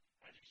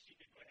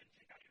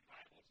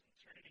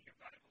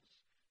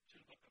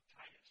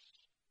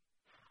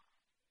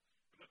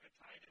book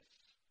of Titus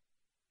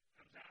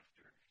comes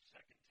after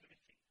 2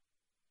 Timothy.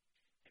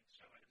 And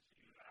so as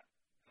you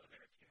go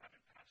there, if you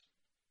haven't passed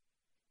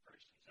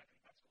 1st and 2nd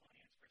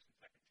Thessalonians, 1st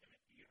and 2nd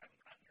Timothy, you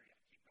haven't gotten there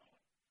yet. Keep going.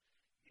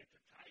 You get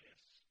to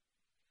Titus,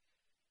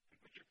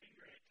 and put your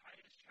finger at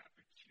Titus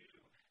chapter 2.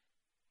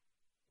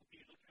 We'll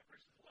be looking at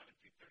verses 11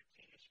 through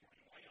 13 this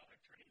morning. While y'all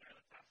are turning there,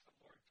 let's ask the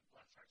Lord to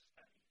bless our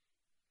study.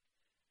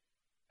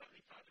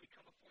 Heavenly Father, we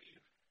come before you,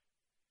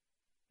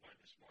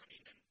 Lord, this morning,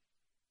 and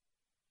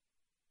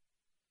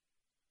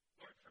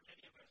Lord, for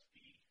many of us,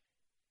 the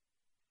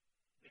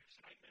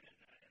excitement and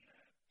the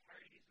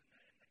parties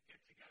and the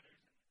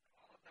get-togethers and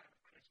all of that of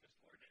Christmas,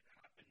 Lord, it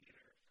happened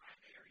either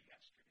Friday or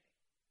yesterday.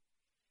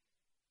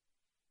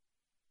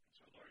 And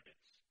so, Lord,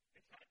 it's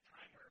that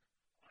time where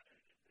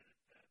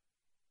the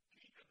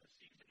peak of the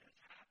season has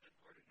happened,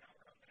 Lord, and now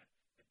we're on the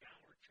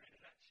downward trend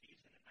of that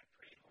season. And I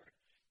pray, Lord,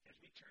 as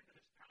we turn to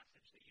this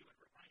passage, that you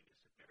would remind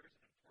us that there is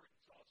an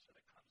importance also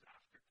that comes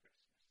after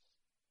Christmas.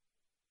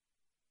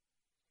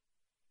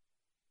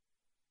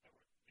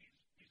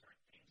 These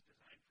aren't things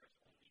designed for us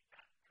only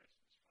at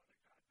Christmas,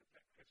 Father God, but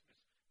that Christmas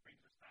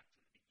brings us back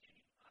to the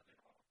beginning of it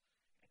all,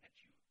 and that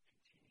you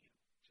continue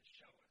to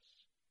show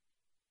us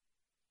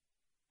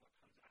what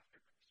comes after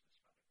Christmas,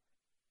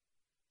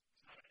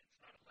 Father God. It's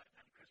not a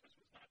letdown. Christmas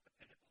was not the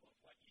pinnacle of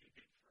what you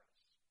did for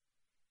us.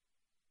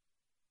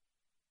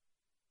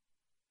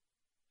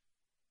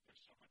 There's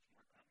so much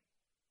more coming.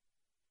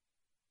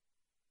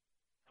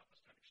 Help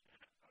us to understand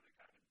that, Father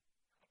God,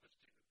 and help us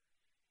to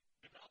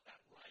develop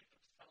that life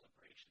of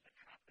celebration that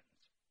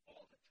happens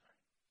all the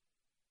time.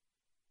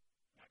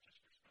 Not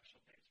just for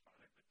special days,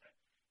 Father, but that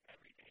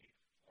every day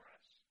for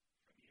us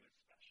from you is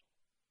special.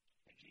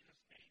 In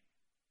Jesus' name,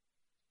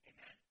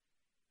 amen.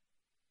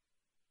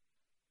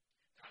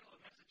 The title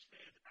of the message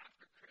today is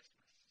After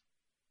Christmas.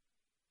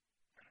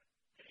 Kind of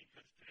fitting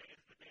because today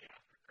is the day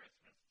after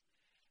Christmas.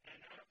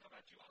 And I don't know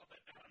about you all, but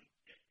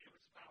it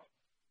was about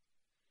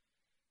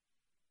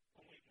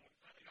when we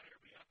finally got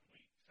everybody up and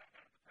we sat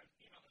down at the present,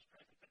 those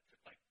presents that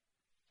took like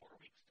 4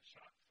 weeks to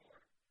shop, 4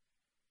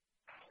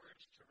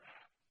 hours to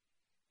wrap.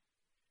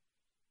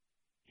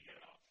 You get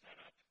it all set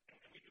up, and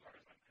we do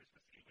ours on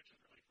Christmas Eve, which is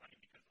really funny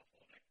because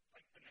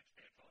the next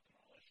day it's all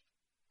demolished.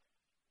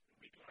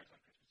 We do ours on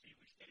Christmas Eve.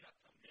 We stayed up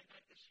till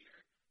midnight this year.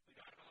 We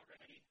got it all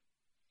ready.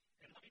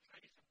 And let me tell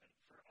you something.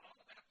 For all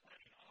of that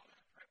planning, all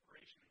that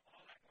preparation,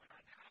 all that going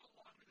on, how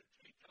long does it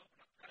take to open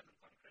up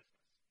presents on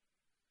Christmas?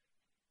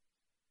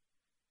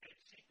 It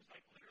seems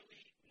like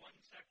literally 1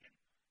 second,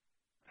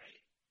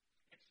 right?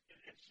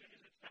 As soon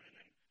as it's done, and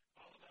then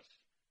all of us,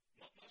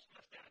 most of us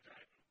dads,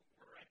 right,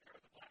 we're right there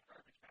with a black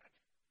garbage bag.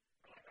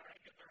 We're like, all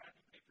right, get the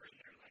wrapping paper in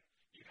there. Like,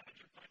 you had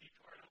your fun, you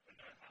tore it open,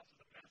 the house is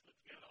a mess,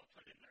 let's get it all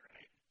put in there,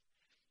 right?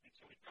 And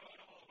so we throw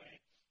it all away,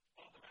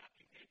 all the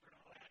wrapping paper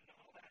and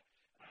all that,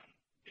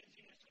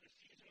 busyness of the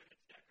season when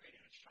it's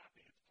decorating, it's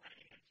shopping, it's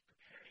planning, it's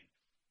preparing.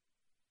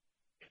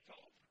 It's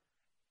over,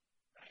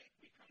 right?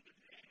 We come to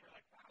today and we're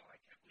like, wow, I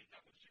can't believe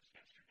that was just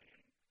yesterday.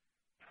 And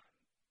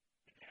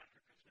the day after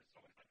Christmas, it's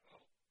always like,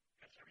 oh, I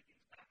guess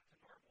everything's back to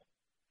normal.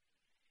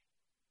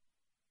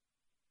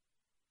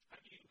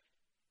 Have you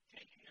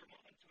taken your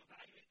moment to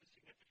evaluate the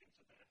significance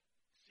of the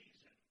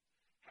season?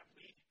 Have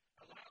we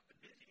allowed the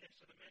busyness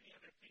of the many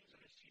other things of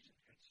the season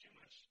consume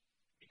us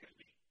because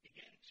we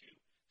begin to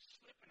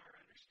slip in our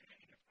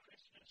understanding of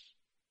Christmas,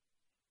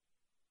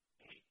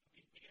 and we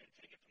begin to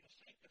take it from the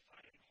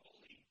sanctified and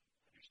holy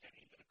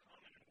understanding to the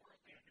common and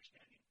worldly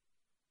understanding?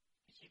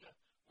 You see, the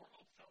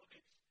world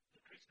celebrates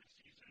the Christmas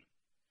season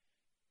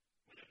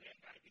with a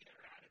vague idea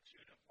or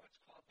attitude of what's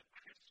called the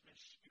Christmas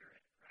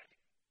spirit, right?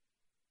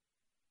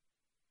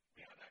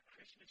 We have that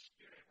Christmas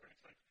spirit where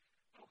it's like,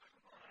 oh,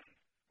 come on,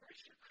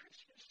 where's your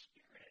Christmas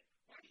spirit?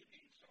 Why are you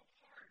being so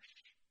harsh?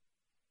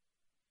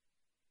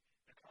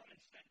 The common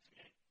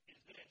sentiment is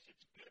this: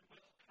 it's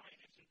goodwill,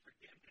 kindness, and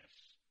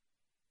forgiveness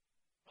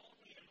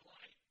only in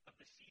light of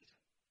the season.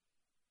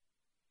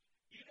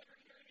 You never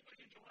hear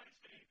anybody in July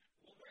saying,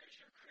 well, where's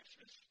your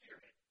Christmas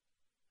spirit?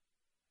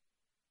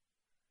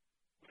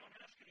 We don't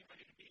ask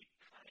anybody to be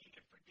kind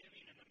and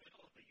forgiving in the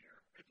middle of the year.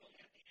 It's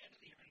only at the end of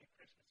the year in the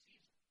Christmas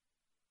season.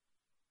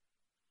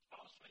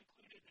 Also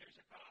included, there's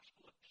a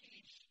gospel of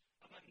peace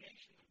among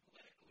nations and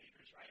political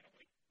leaders, right?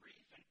 Only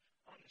brief, and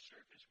on the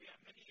surface, we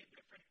have many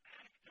different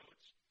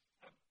anecdotes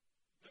of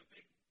the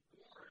big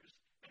wars,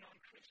 and on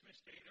Christmas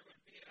Day, there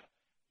would be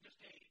just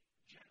a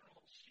general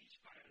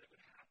ceasefire that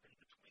would happen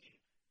between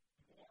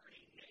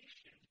warring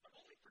nations, but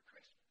only for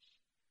Christmas,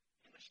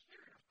 in the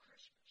spirit of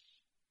Christmas.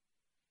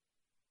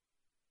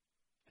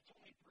 It's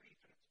only brief,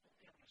 and it's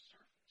only on the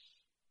surface.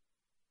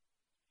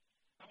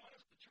 I want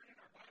us to turn in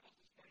our Bibles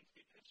this morning to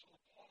the Epistle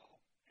of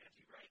Paul as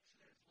he writes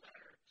in his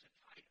letter to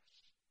Titus.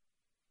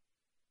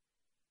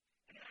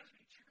 And as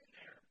we turn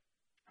there,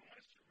 I want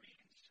us to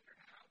reconsider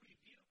how we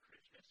view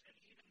Christmas and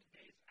even the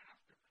days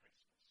after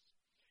Christmas.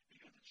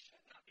 Because it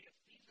should not be a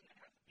season that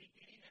has a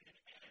beginning and an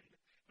end,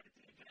 but it's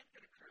an event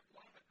that occurred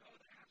long ago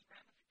that has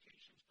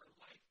ramifications for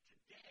life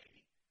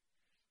today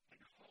and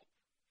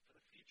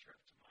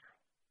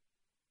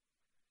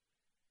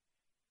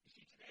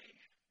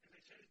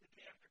said is the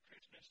day after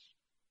Christmas,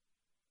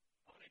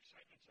 all the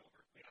excitement's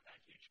over. We have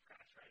that huge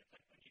crash, right? It's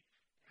like when you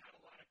have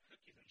a lot of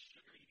cookies and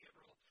sugar, you get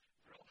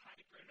real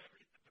hyper and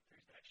everything, but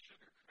there's that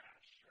sugar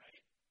crash, right?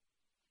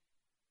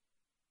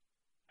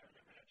 I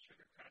remember that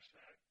sugar crash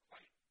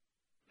quite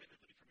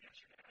vividly from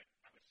yesterday.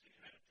 I was sitting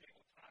at a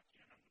table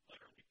talking, and I'm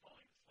literally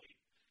falling asleep.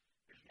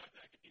 There's nothing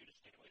I could do to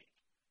stay awake.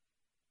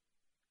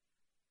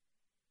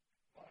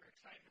 While our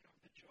excitement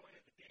over the joy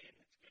of the day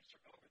and its gifts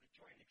are over, the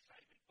joy and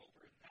excitement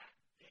over that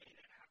day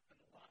that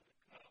happened long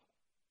ago,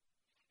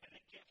 and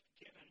a gift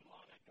given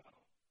long ago,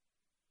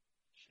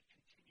 should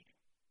continue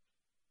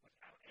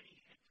without any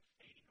hint of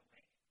fading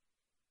away.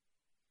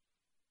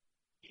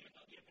 Even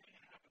though the event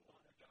happened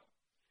long ago.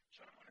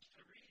 So I want us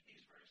to read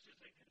these verses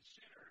and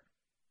consider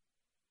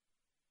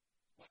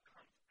what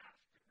comes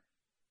after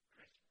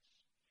Christmas.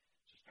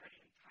 So starting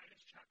in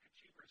Titus chapter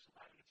 2, verse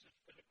 11, it says,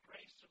 "For the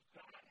grace of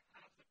God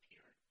has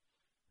appeared,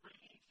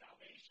 bringing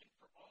salvation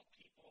for all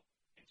people,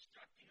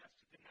 instructing us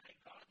to deny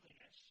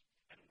godliness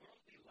and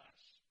worldly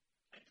lusts,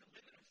 and to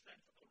live in a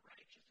sensible,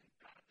 righteous, and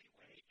godly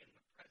way in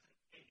the present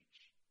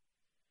age,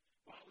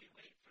 while we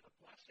wait for the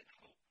blessed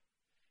hope,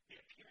 the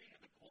appearing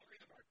of the glory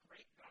of our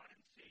great God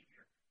and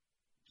Savior,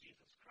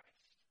 Jesus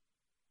Christ."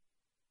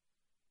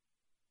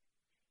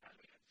 As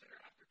we consider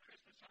after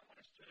Christmas, I want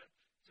us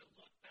to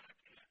look back,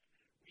 and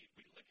we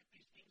look at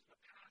these things in the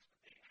past,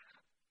 but they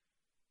have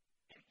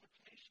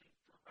implications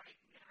for right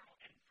now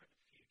and for the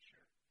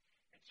future.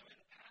 And so in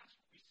the past,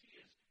 what we see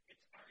is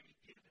it's already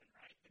given,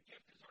 right? The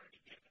gift is already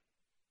given.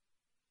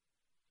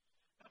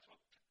 That's what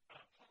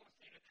Paul was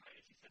saying to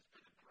Titus. He says,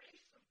 "For the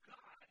grace of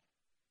God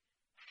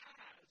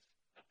has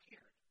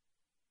appeared,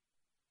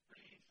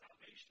 bringing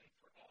salvation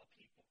for all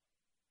people."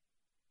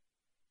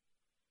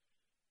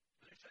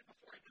 As I said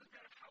before, it doesn't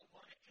matter how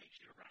long it takes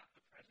you to wrap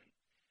the present.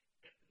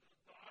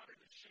 The odder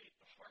the shape,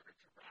 the harder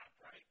to wrap,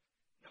 right?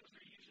 Those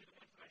are usually the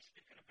ones that I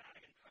stick in a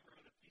bag and cover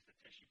with a piece of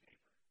tissue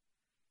paper.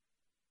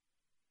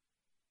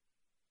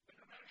 But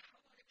no matter how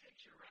long it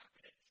takes you to wrap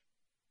it,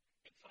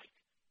 it's like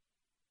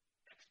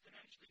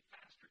exponentially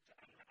faster to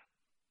unwrap.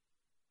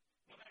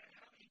 No matter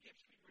how many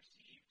gifts we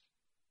received,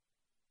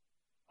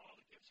 all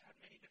the gifts have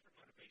many different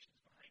motivations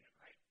behind it,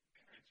 right?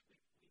 Parents, we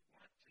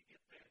want to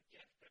get the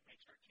gift that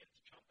makes our kids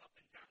jump up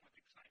and down with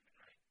excitement,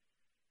 right?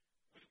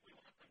 We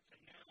want them to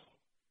know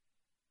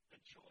the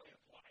joy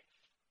of life.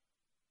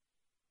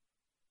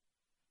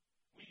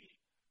 We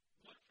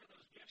look for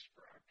those gifts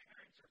for our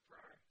parents or for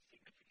our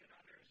significant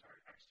others,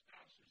 our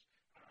spouses,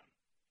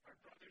 our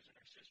brothers and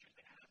our sisters.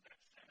 It has that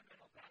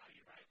sentimental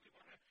value, right? We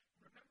want to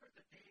remember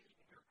the days when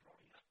we were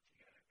growing up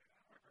together,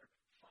 however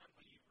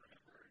fondly you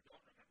remember or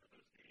don't remember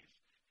those days.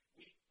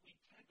 We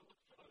tend to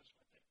look for those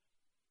with it.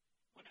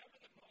 Whenever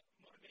the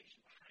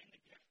motivation behind the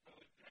gift, though,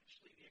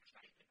 eventually the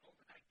excitement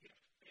over that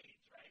gift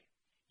fades, right?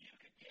 You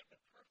could give the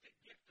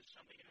perfect gift to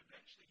somebody, and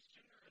eventually,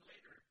 sooner or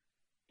later,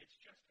 it's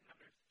just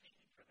another thing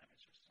for them.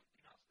 It's just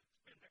something else that's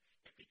been there.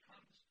 It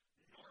becomes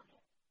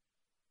normal.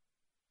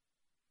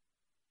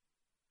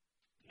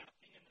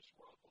 Nothing in this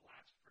world will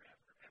last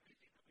forever.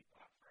 Everything that we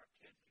bought for our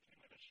kids that came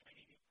with a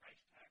shiny new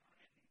price tag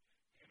on it and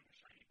came in a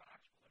shiny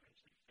box will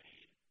eventually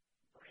fade,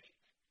 break,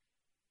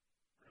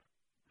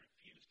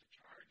 refuse to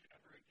charge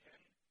ever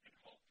again, and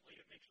hopefully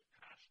it makes it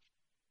past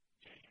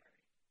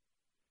January.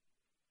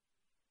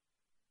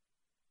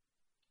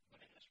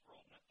 But in this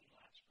world, nothing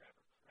lasts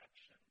forever.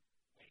 Correction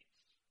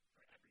waits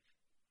for everything.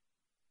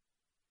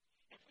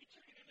 If we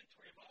took an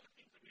inventory of all the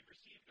things that we've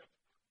received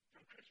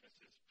from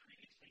Christmases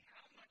previously,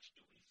 how much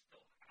do we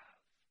still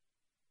have?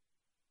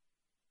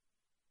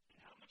 And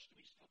how much do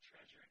we still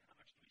treasure, and how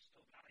much do we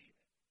still value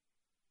it?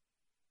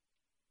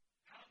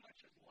 How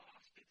much has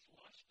lost its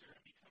luster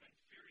and become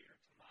inferior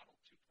to Model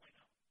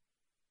 2.0?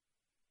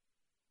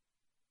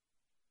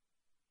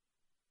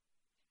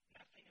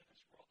 Nothing in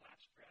this world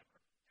lasts forever.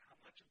 How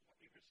much of what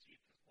we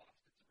received has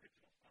lost its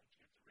original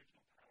function, its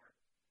original power?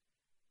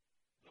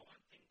 The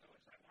one thing, though,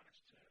 is I want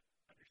us to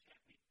understand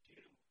we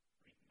do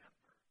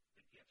remember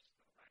the gifts,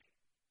 though, right?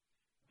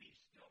 We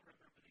still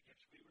remember the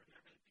gifts. We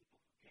remember the people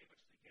who gave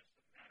us the gifts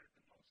that mattered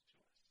the most to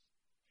us.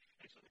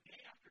 And so the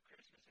day after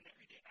Christmas and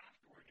every day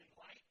afterward, in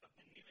light of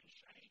the new and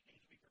shiny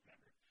things we've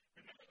remembered,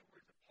 remember the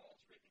words that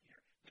Paul's written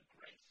here. The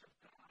grace of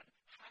God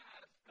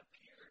has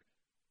appeared.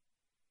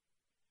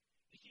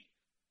 You see,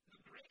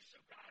 the grace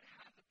of God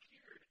has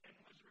appeared and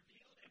was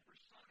revealed and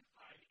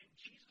personified in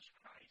Jesus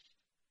Christ,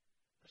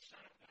 the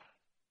Son of God.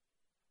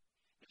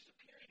 This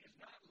appearing is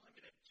not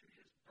limited to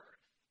his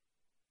birth.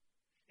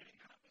 It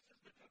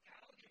encompasses the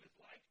totality of his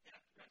life,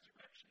 death,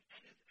 resurrection,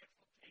 and his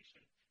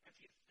exaltation as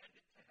he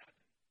ascended to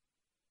heaven.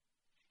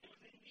 It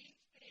was in these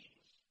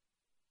things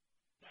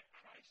that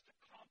Christ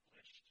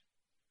accomplished,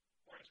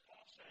 or as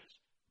Paul says,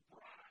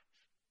 brought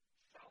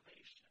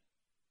salvation.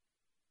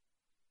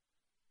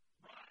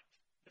 Brought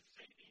the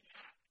saving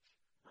act,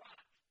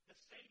 brought the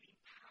saving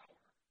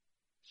power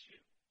to.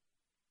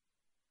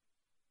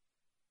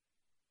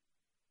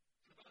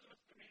 For those of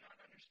us that may not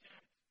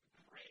understand,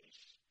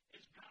 grace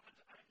is God's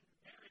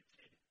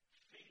unmerited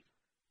favor.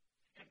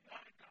 And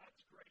by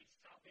God's grace,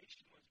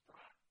 salvation was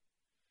brought.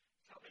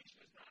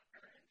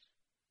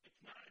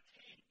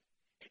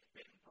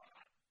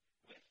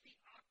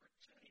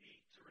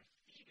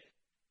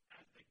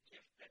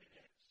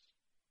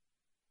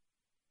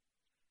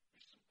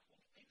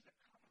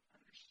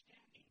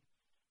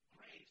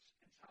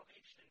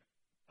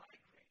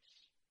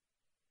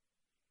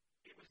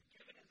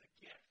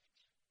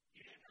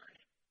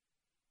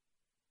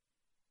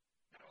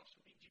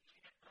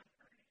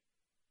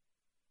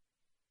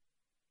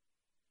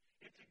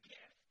 It's a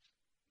gift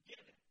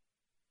given.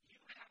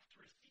 You have to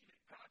receive it.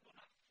 God will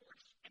not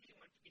force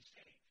anyone to be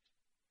saved.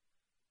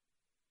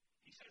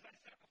 He says, I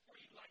set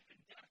before you life and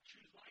death.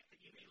 Choose life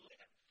that you may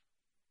live.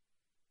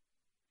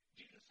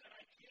 Jesus said,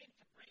 I came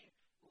to bring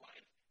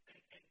life and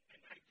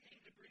I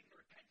came to bring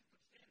the repentance of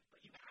sins,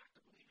 but you have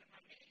to believe in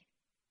my name.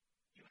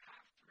 You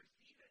have to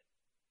receive it.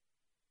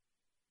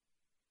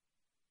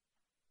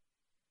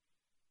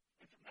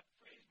 And from that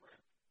phrase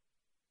where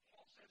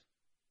Paul says,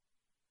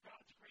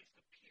 God's grace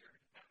appeared,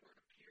 that word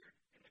appeared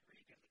in the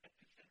Greek is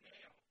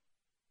epiphaneo,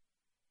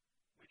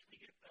 which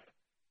we get the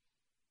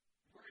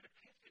word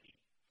epiphany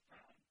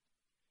from.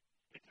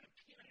 It's an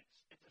appearance,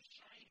 it's a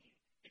shining,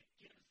 it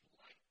gives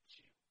light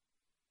to.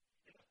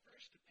 And the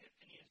first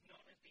epiphany is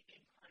known as the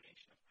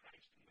incarnation of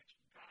Christ, in which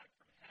God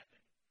from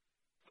heaven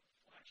put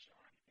flesh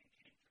on and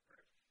came to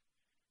earth,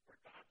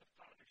 where God the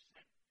Father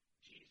sent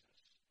Jesus,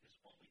 his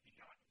only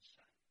begotten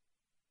Son.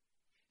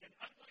 And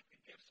unlike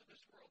the gifts of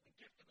this world, the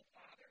gift of the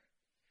Father,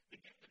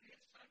 the gift of his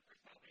Son for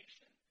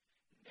salvation,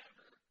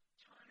 never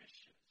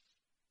tarnishes,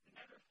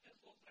 never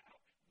fizzles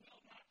out,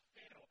 will not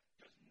fail,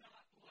 does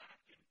not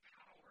lack in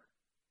power,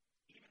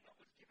 even though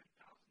it was given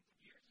thousands of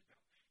years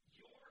ago.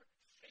 Your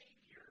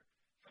Savior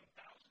from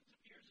thousands of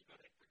years ago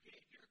that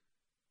forgave your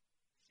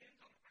sins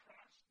on the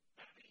cross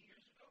that many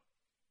years ago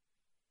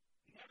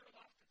never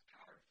lost its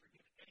power to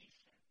forgive any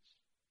sins.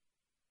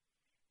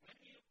 When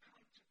you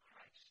come to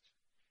Christ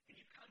and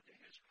you come to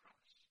his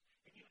cross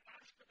and you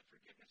ask for the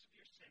forgiveness of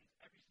your sins,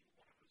 every single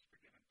one of them is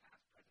forgiven,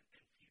 past, present,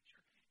 and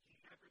future. He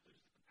never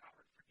loses the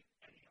power to forgive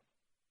any of them.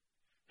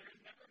 There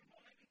is never a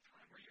moment in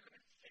time where you're going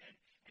to sin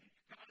and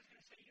God is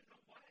going to say, you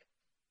know what?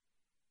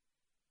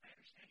 I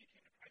understand you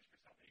came to Christ for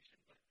salvation,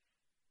 but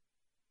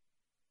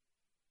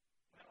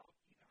well,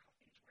 you know how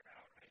things wear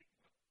out, right?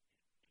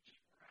 Well, it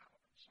just wore out.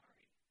 I'm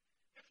sorry.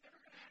 That's never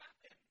going to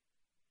happen.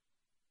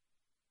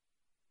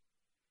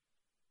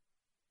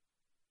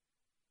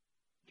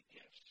 The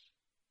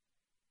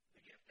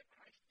gift that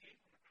Christ gave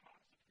on the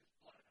cross of his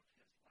blood, of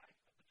his life,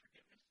 of the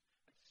forgiveness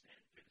of sin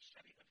through the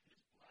shedding of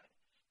his blood,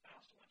 I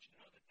also want you to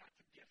know that that's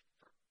a gift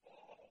for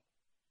all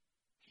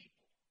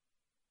people.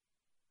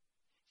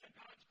 So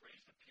God's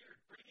grace appeared,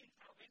 bringing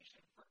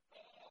salvation for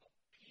all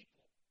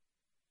people.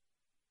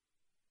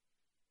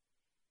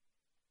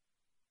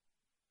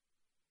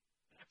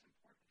 And that's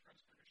important for us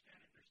to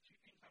understand. And there's two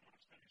things I want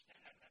us to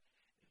understand out of that.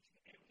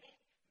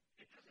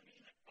 It doesn't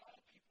mean that all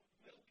people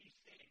will be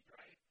saved,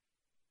 right?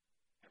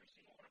 Every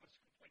single one of us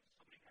can point to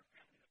somebody in our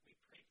family that we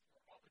pray for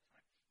all the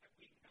time, that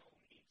we know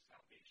needs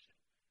salvation.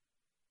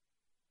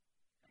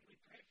 And we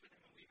pray for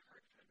them and we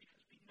hurt for them because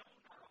we know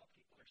not all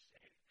people are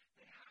saved.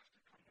 They have to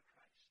come to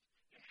Christ.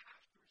 They have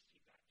to receive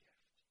that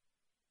gift.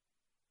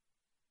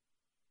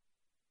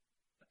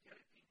 But the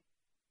other thing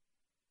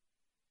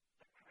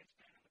that Christ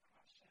dying on the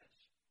cross says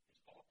is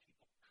all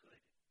people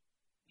could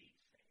be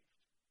saved.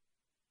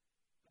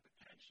 The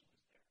potential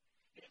is there.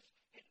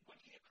 What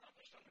he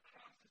accomplished on the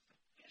cross is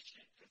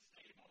sufficient to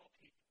save all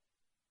people.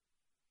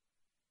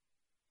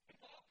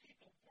 If all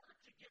people were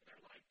to give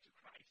their life to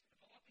Christ, if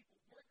all people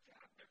were to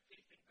have their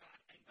faith in God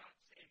and got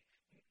saved,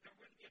 there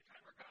wouldn't be a time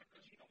where God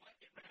goes, you know what,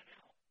 it ran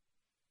out.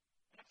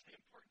 And that's the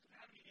importance of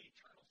having an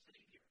eternal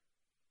Savior.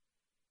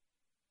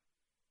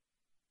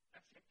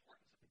 That's the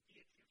importance of the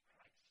deity of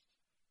Christ.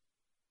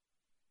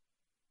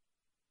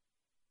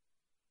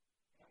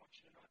 And I want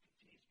you to know it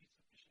continues to be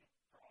sufficient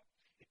for all.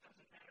 It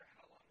doesn't matter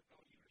how long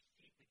ago you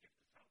received the gift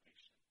of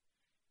salvation.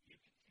 You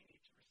continue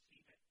to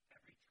receive it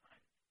every time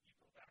you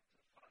go back to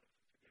the Father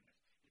for forgiveness.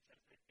 It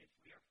says that if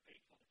we are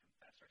faithful to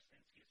confess our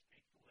sins, he is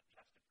faithful and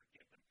just to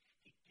forgive them.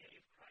 He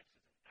gave Christ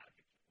as an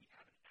advocate. We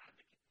have an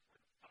advocate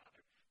before the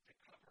Father to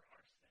cover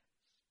our sins.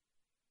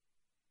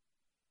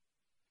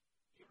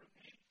 You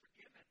remain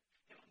forgiven.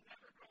 It'll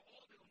never grow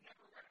old. It'll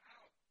never wear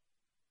out.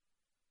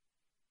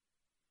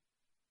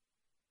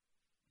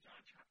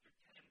 John chapter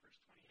 10, verse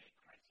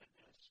 28, Christ said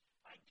this,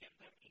 I give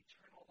them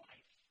eternal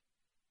life,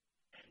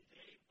 and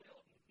they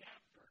will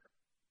never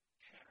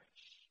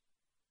perish.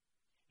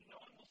 No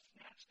one will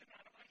snatch them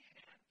out of my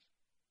hand.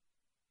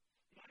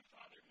 My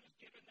Father who has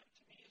given them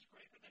to me is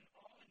greater than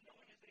all, and no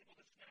one is able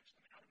to snatch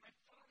them out of my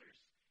Father's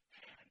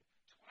hand.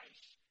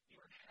 Twice you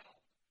were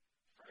held,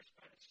 first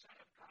by the Son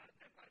of God, and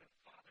then by the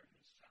Father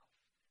himself.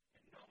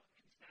 And no one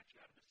can snatch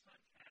you out of the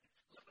Son's hand,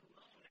 let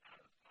alone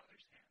out of the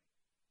Father's hand.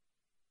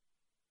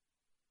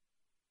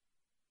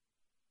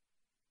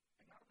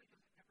 And not only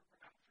does it never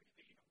run out for you,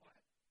 but you know what?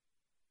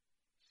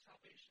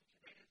 Salvation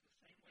today is the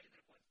same way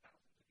that it was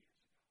thousands of years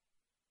ago.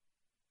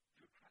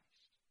 Through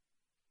Christ.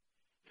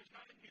 There's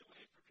not a new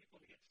way for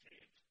people to get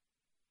saved.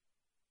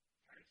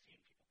 I'm tired of seeing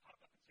people pop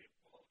up and say,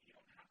 well, you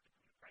don't have to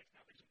come to Christ.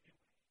 Now there's a new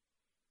way.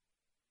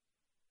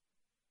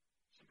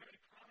 Some very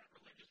prominent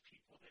religious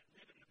people that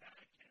live in the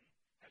Vatican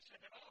have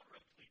said that all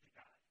roads lead to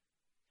God.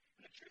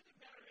 And the truth of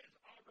the matter is,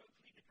 all roads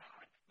lead to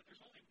God, but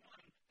there's only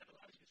one that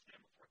allows you to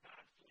stand before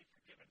God fully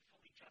forgiven,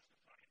 fully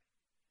justified.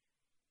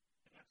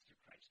 And that's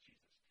through Christ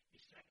Jesus. He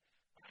said,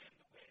 I am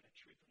the way, the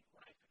truth, and the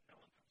life, and no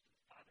one comes to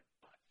the Father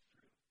but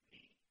through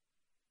me.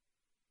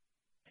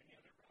 Any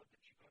other road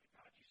that you go to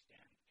God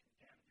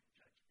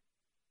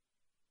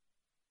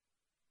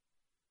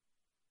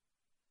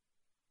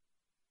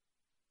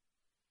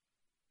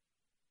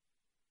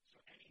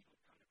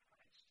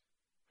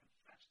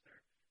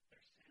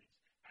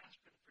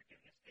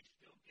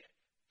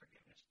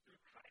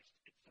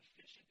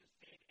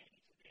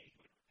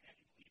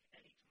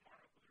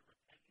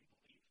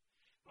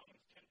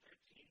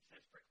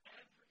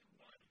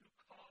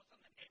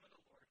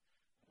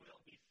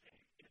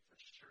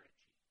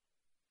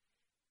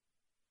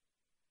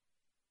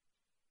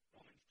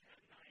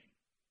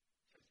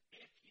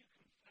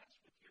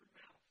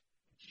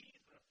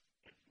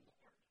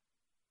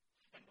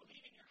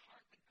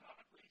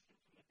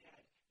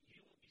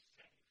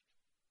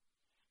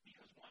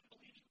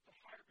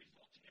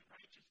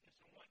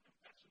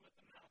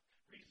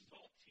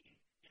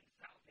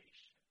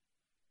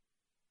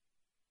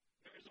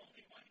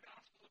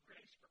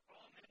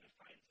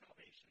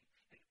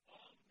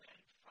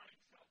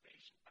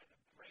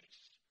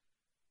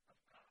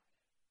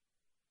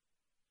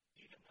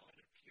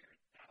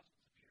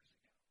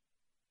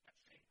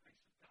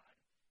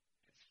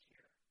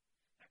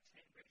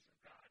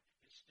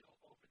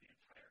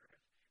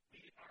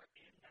are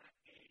in that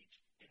age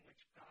in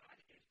which God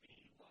is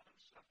being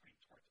long-suffering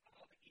towards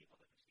all the evil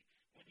that we see.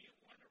 When you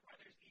wonder why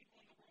there's evil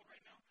in the world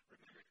right now,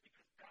 remember it's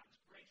because God's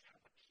grace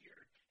has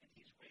appeared, and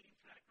he's waiting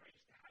for that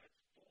grace to have its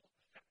full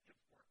effective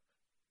work.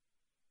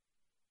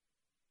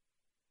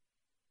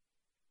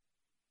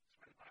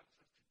 That's why the Bible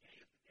says today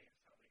is the day of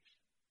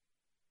salvation.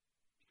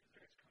 Because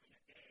there is coming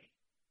a day,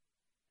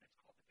 and it's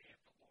called the day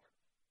of the Lord.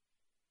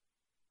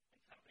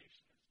 And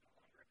salvation is no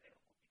longer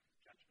available because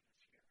judgment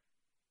is here.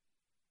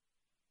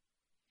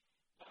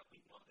 But we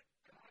know that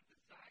God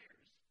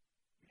desires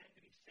men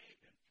to be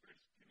saved. In 1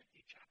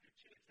 Timothy chapter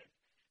 2, it says,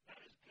 that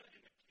is good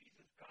and it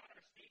pleases God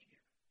our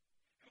Savior,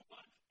 who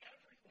wants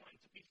everyone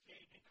to be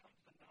saved and come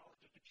to the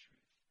knowledge of the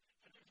truth.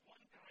 For there's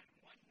one God and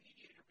one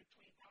mediator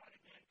between God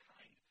and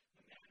mankind,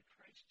 the man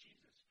Christ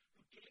Jesus,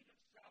 who gave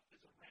himself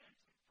as a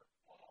ransom for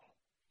all,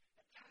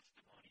 a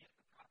testimony at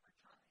the proper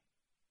time.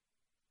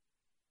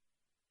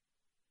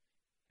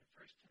 And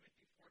 1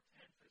 Timothy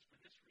 4:10 says,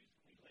 for this reason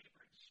we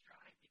labor and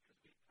strive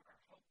because we put our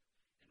hope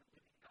in the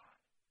living God,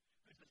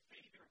 who is the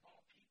Savior of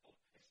all people,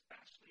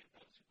 especially of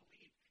those who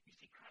believe. You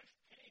see, Christ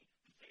came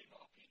to save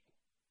all people.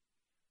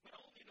 But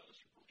only those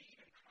who believe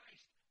in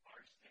Christ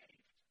are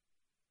saved.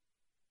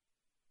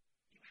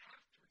 You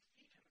have to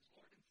receive him as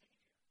Lord and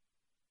Savior.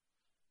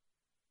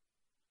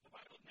 The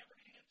Bible never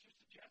hints or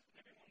suggests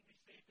that everyone will be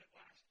saved at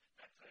last.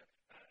 That's a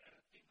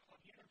thing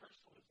called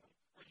universalism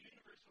or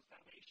universal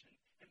salvation.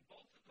 And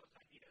both of those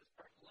ideas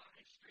are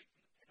lies straight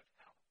from the pit of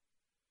hell.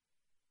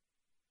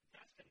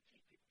 That's going to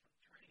keep people from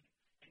turning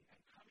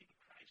and coming to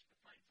Christ to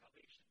find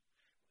salvation.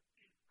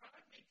 God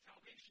made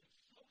salvation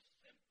so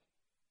simple.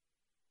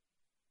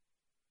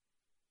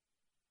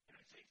 And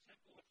I say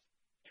simple with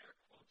air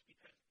quotes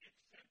because it's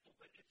simple,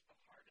 but it's the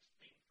hardest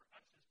thing for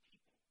us as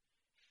people,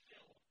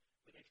 filled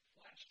with a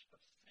flesh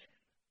of sin,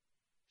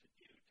 to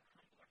do, to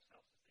humble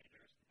ourselves, to say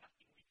there is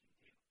nothing we can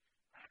do.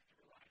 I have to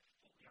rely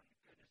fully on the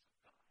goodness of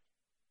God.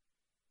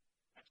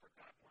 That's where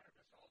God wanted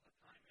us all the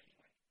time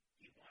anyway.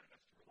 He wanted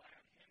us to rely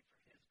on him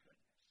for his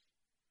goodness.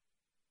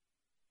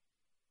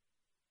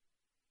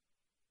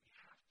 We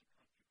have to come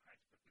through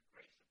Christ, but the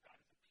grace of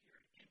God has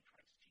appeared in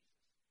Christ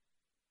Jesus.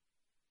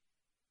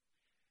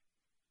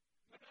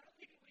 But not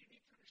only do we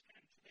need to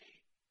understand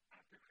today,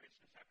 after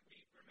Christmas, after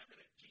we remember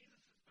that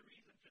Jesus is the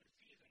reason for the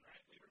season,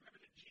 right? We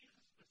remember that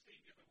Jesus is the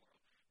Savior of the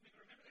world. We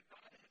remember that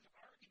God has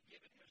already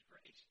given his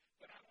grace,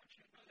 but I want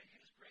you to know that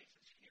his grace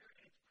is here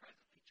and it's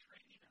presently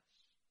training us.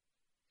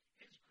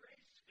 His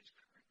grace is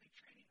currently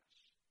training us.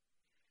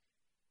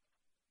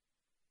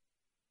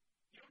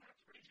 You don't have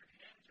to raise your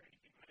hands or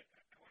anything, but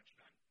I want you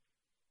to know.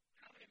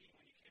 How many of you,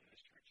 when you came to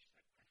this church,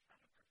 said, I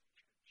found the perfect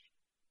church?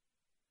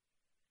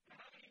 Now,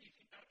 how many of you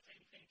think that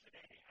same thing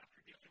today after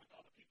dealing with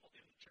all the people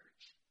in the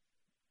church?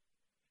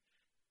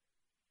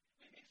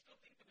 We may still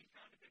think that we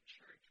found a good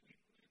church. We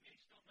may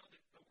still know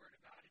that the Word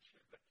of God is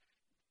here, but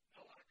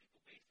a lot of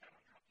people base that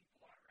on how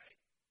people are, right?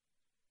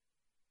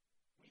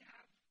 We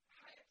have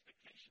high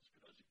expectations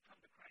for those who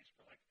come to Christ.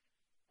 We're like,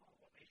 oh,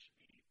 well, they should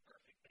be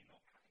perfect. They know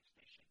Christ.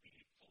 They should be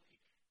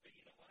fully. But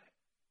you know what?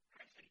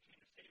 Christ said he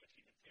came to save us.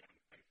 He didn't say,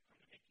 I've come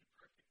to make you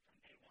perfect from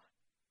day one.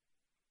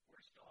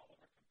 We're still all a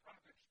work in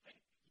progress.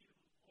 Thank you,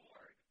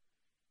 Lord.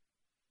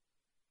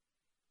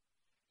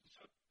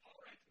 So Paul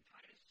writes in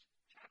Titus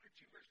chapter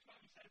 2, verse 12,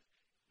 he says,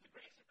 the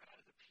grace of God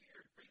has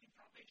appeared, bringing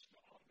salvation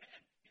to all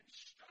men,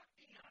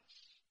 instructing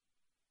us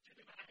to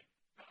deny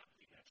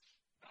godlessness,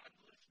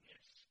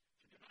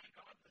 to deny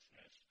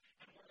godlessness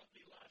and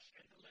worldly lust,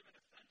 and to live in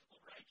a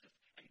sensible, righteous,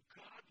 and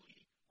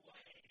godly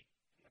way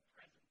in the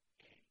present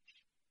age.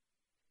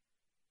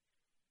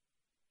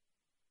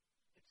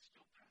 It's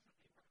still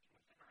presently working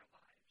within our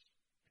lives.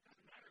 It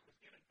doesn't matter it was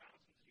given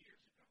thousands of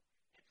years ago.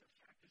 Its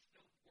effect is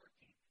still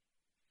working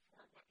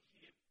for what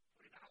he had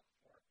put it out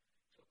for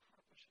to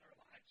accomplish in our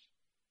lives.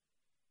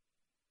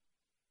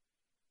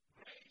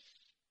 Grace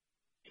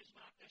is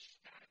not this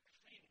static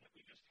thing that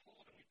we just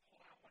hold and we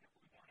pull out whenever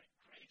we want it.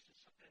 Grace is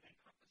something that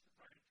encompasses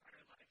our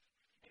entire life,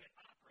 and it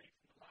operates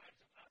in the lives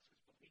of us as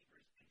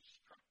believers,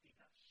 instructing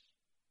us.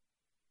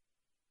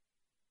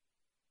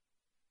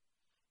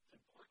 It's an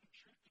important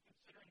truth to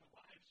consider in the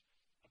lives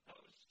of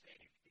those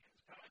saved, because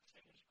God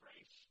sent his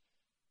grace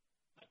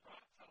that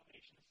brought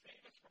salvation to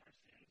save us from our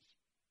sins.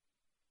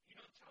 You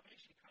know,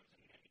 salvation comes in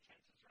many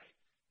tenses, right?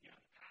 You know,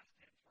 in the past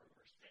tense, where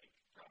we're saved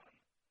from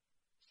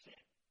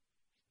sin,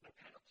 the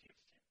penalty of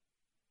sin.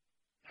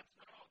 That's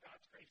not all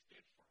God's grace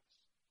did for us.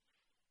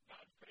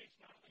 God's grace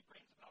not only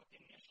brings about the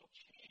initial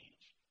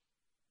change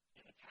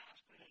in the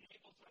past, but it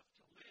enables us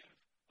to live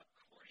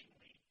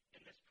accordingly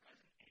in this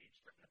present age,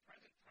 in the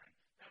present time.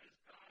 That is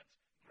God's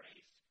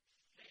grace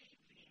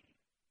saving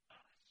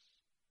us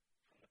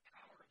from the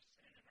power of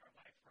sin in our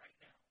life right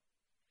now.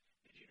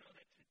 Did you know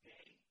that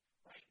today,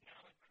 right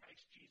now in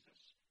Christ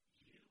Jesus,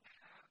 you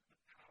have the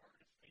power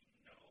to say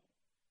no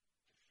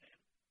to sin?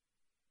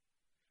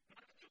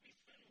 Not that you'll be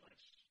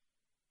sinless,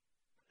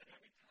 but that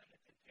every time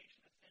the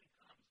temptation of sin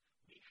comes,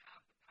 we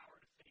have the power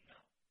to say no.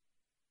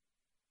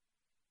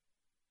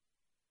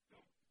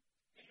 The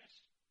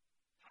famous,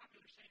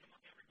 popular saying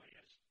among everybody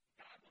is,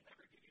 God will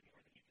never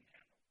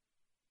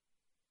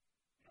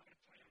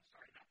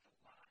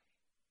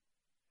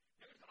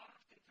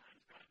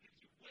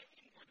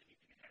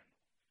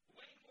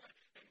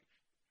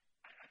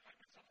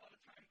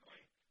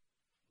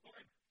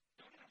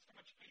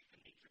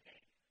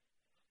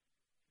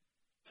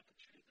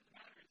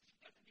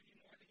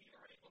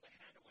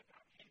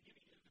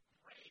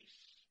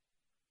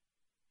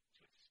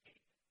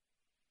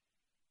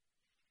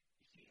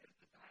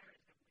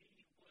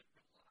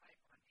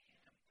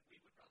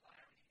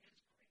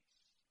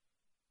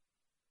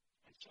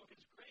So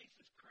His grace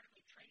is currently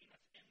training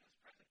us in this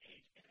present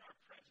age, in our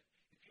present.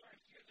 If you are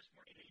here this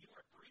morning and you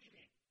are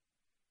breathing,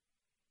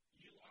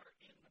 you are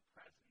in the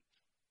present.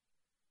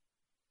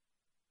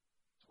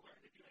 To learn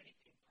to do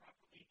anything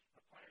properly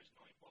requires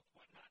knowing both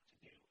what not to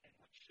do and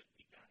what should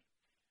be done.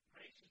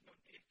 Grace is no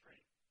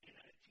different in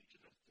that it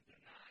teaches us to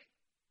deny,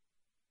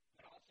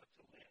 but also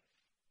to live.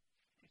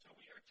 And so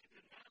we are to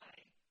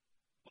deny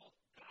both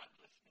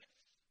godlessness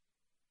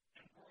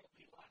and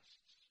worldly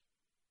lusts.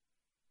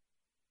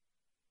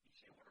 You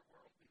say, what are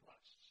worldly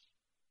lusts?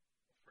 Well,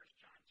 1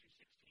 John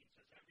 2:16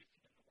 says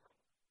everything in the world.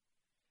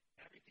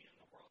 Everything in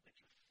the world that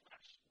your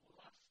flesh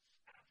lusts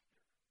after.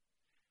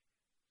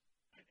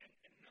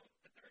 And note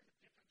that there is a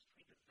difference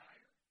between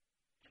desire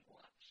and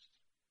lust.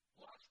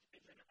 Lust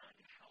is an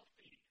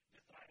unhealthy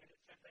desire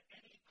that says at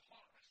any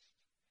cost,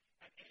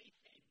 at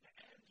anything, the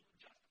ends will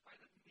justify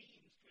the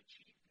means to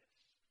achieve this.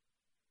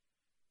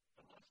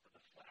 The lust of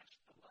the flesh,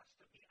 the lust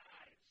of the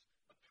eyes,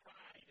 the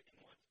pride in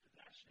one's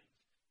possessions,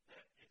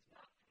 that is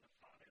not from the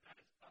Father, that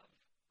is of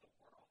the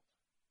world.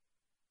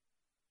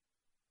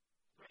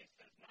 Grace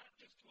says not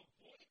just to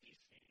avoid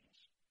these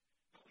things,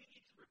 but we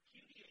need to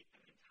repudiate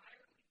them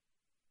entirely.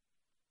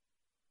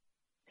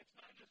 It's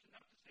not just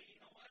enough to say,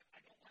 you know what, I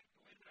don't like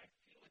the way that I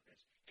feel with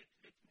this.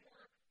 It's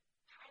more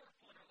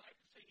powerful in our life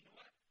to say, you know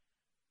what,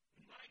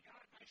 my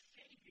God, my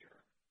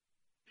Savior,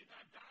 did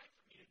not die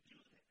for me to do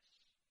this.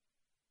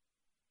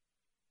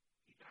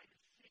 He died to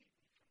save me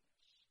from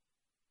this.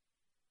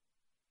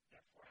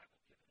 Therefore, I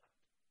will give it up.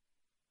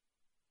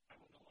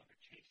 I will no longer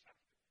chase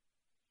after it.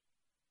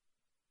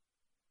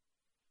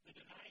 The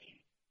denying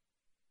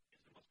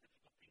is the most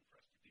difficult thing for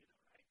us to do,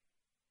 though, right?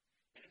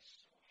 It is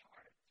so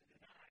hard to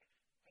deny.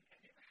 Have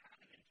you ever had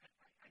an intent?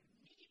 I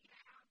need to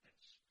have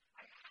this.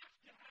 I have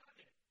to have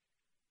it.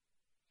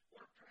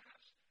 Or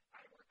perhaps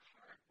I work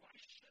hard. Why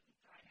shouldn't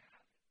I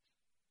have it?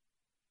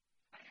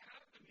 I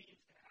have the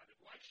means to have it.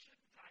 Why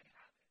shouldn't I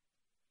have it?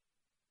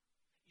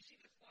 You see,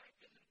 this life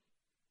isn't,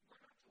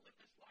 we're not to live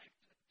this life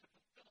to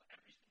fulfill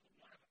every single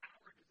one of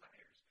our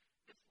desires.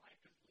 This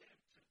life is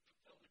lived to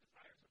fulfill the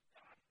desires of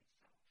God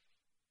Himself.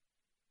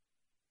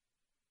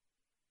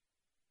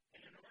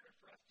 And in order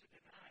for us to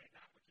deny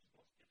that which is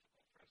most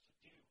difficult for us to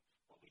do,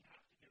 what we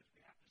have to do is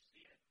we have to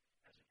see it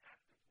as an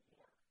act of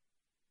war.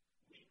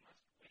 We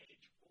must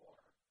wage war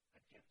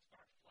against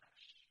our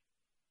flesh.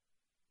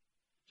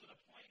 To the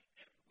point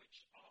at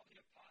which all the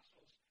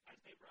apostles, as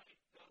they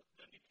write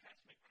the New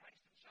Testament,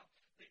 Christ Himself,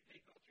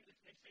 they go through this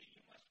and they say,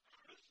 you must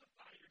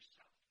crucify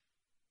yourself.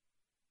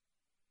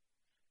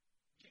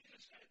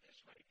 Jesus said it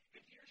this way,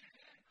 if your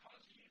hand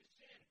causes you to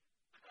sin,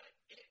 cut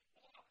it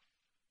off.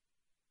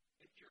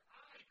 If your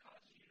eye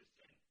causes you to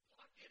sin,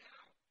 pluck it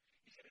out.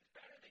 He said it's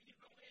better that you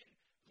go in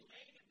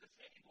lame and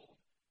disabled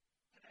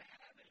to the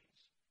heavens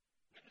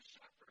than to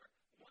suffer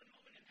one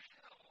moment in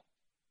hell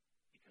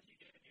because you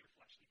gave in to your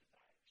fleshly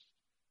desires.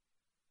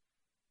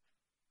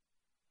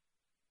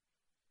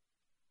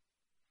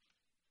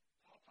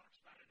 Paul talks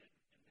about it in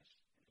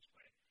this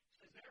way. He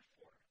says,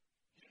 therefore,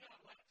 do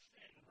not let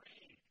sin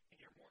reign in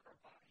your mortal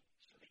body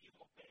so that you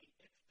obey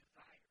its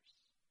desires.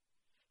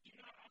 Do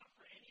not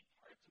offer any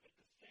parts of it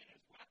to sin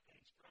as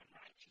weapons for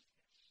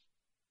unrighteousness.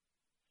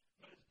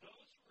 But as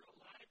those who are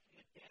alive from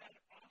the dead,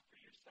 offer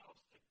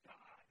yourselves to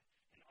God,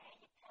 and all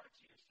the parts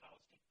of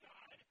yourselves to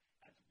God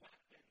as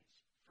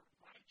weapons for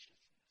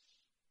righteousness.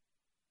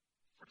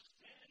 For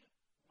sin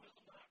will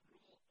not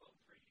rule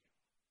over you,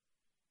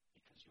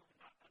 because you are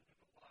not under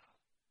the law,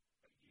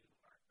 but you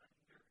are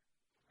under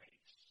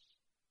grace.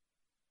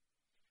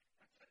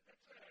 That's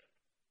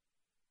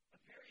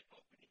a very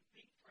opening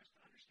thing for us to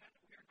understand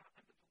that we are not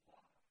under the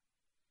law.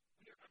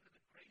 We are under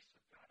the grace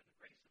of God, and the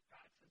grace of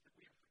God says that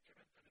we are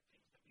forgiven for the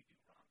things that we do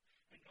wrong.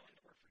 And knowing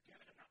that we're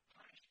forgiven and not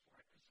punished for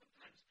it, because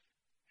sometimes,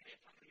 hey,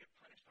 if I'm going to get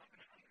punished, I'm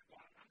going to go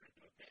out and I'm going to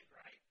do it big,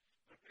 right?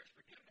 But if there's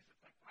forgiveness,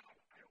 it's like, wow,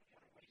 I don't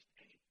want to waste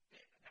any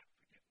bit of that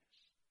forgiveness.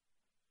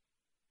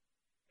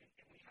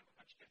 And we have a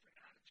much different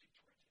attitude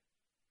towards it.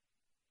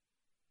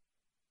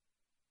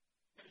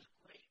 There's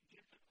great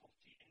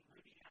difficulty in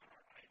rooting out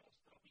our idols,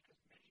 though,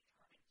 because many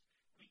times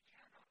we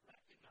cannot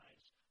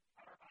recognize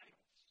our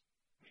idols.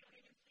 We don't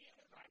even see them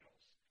as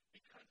idols,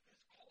 because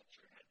this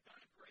culture has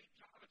done a great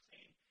job of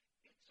saying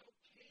it's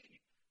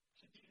okay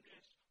to do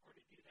this or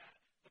to do that.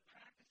 The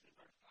practices,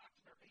 our thoughts,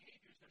 and our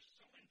behaviors, they're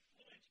so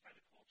influenced by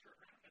the culture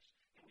around us,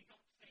 and we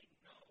don't say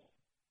no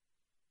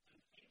to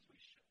the things we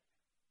should.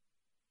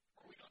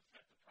 Or we don't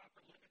set the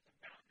proper limits and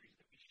boundaries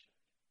that we should.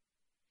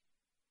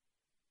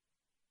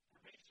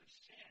 Pervasive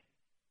sin,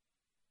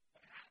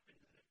 what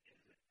happens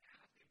is it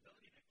has the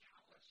ability to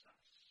callous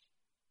us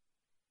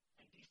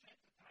and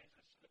desensitize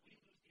us so that we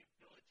lose the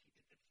ability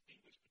to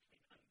distinguish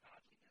between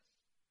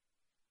ungodliness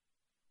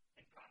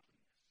and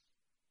godliness.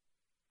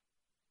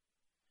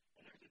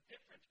 And there's a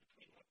difference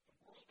between what the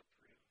world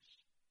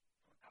approves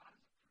and what God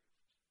has approved.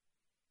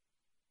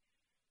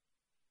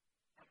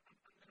 I'm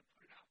going to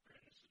put it out there,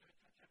 and this is going to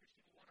touch every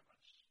single one of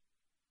us.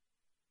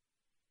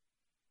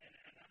 And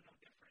I'm no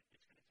different.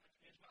 It's going to touch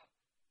me as well.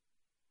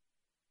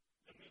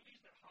 The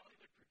movies that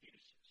Hollywood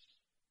produces,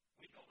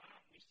 we go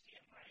out and we see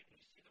them, right? And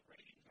we see the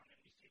ratings on it.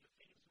 We see the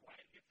things, why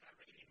it gets that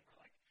rating. And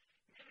we're like,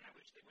 man, I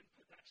wish they wouldn't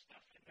put that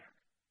stuff in there.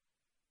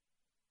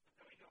 But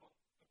then we go,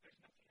 but there's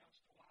nothing else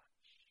to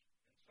watch.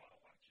 And so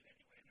I'll watch it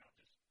anyway, and I'll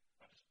just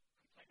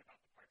complain about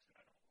the parts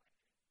that I don't like.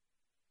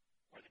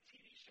 Or the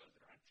TV shows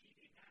that are on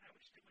TV, man, I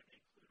wish they wouldn't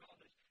include all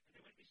this, and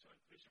they wouldn't be so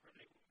inclusive, or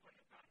they wouldn't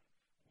have gotten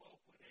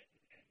woke with it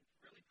and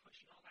really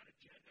pushing all that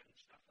agenda and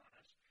stuff on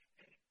us.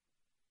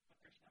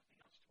 But there's nothing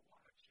else to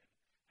watch.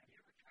 And have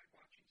you ever tried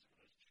watching some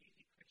of those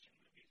cheesy Christian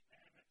movies?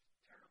 Man, that's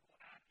terrible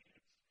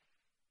acting.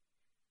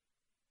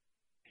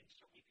 And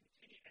so we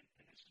continue, and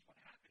this is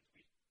what happens.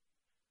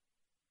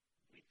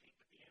 We think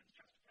that the ends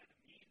justify the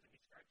means, and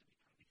we start to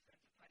become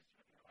desensitized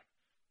to it, and we're like,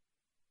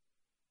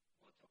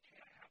 well, it's okay,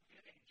 I have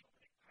Good Angel,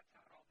 and it cuts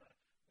out all the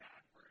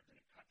bad words, and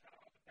it cuts out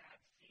all the bad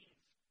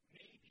scenes,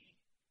 maybe,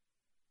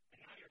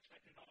 and now you're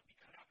expecting it all to be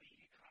cut out, but you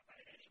get caught by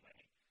it anyway,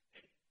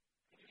 and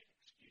we make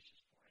excuses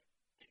for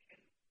it.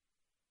 And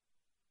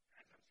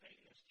as I'm saying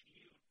this to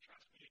you,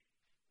 trust me,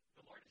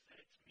 the Lord has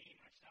said it to me,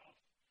 myself,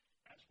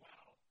 as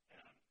well.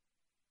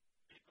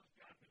 It goes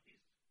beyond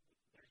movies.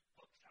 There's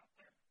books out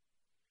there.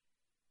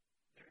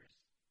 There's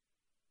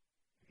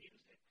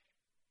music.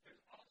 There's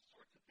all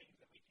sorts of things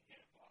that we can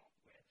get involved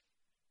with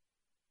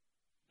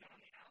that on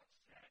the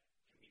outset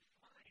can be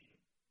fine,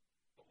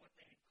 but what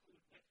they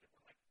include with it,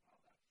 we're like,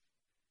 well,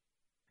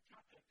 it's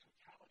not the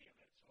totality of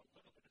it, so a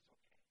little bit is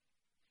okay.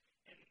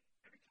 And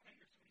every time I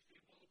hear somebody say,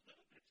 well, a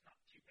little bit's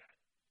not too bad,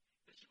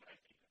 this is what I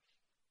think of.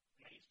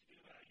 And I used to do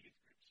a youth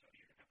group, so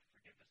you're going to have to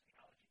forgive this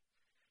analogy.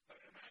 But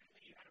imagine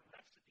that you had a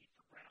recipe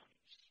for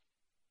brownies,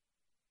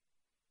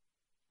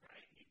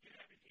 right? And you did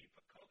everything. You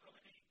put cocoa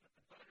in it, you put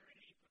the butter in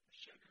it, you put the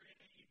sugar in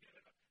it, you give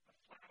it a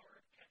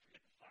flour, can't forget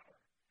the flour.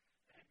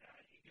 And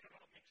you get it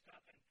all mixed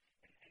up, and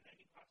then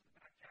you go out to the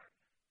backyard.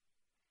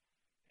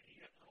 And you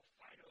get little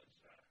Fido's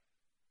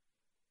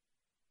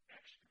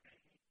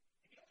excrement,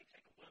 and you only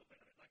take a little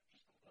bit of it, like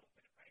just a little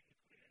bit, right? You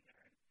put it in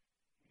there and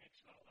mix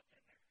it all up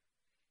in there.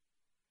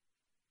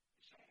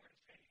 If someone were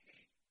to say,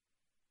 hey,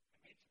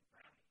 I made some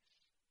brownies.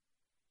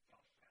 It's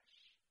all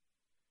fresh.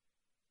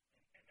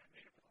 And I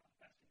made it with all the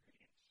best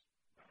ingredients.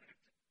 But I'm going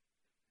to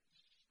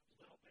just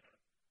a little bit of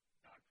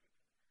dog food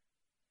in there.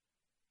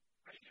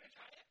 Are you going to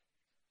try it?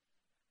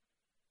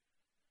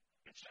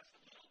 It's just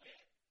a little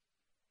bit.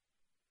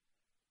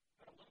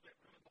 But a little bit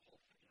ruined the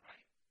whole thing,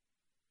 right? It's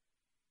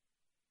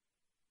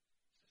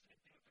the same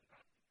thing with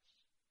ungodliness.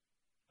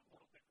 A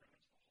little bit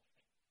ruins the whole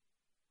thing.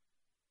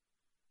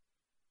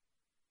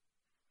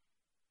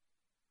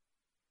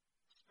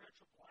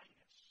 Spiritual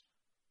blindness.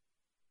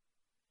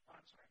 Oh,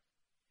 I'm sorry.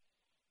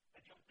 I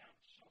jumped down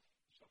so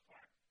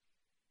far.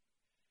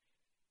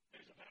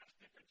 There's a vast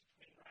difference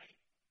between right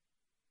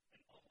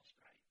and almost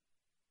right.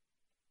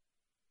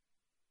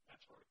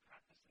 That's where we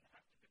practice and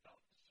have to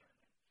develop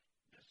discernment.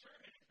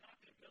 Discernment is not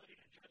the ability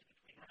to judge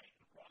between right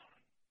and wrong,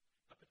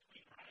 but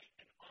between right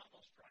and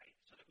almost right,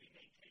 so that we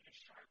maintain a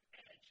sharp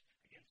edge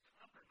against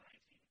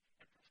compromising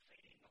and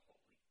profaning the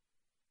holy.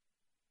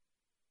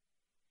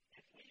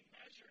 If we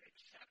measure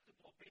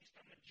acceptable based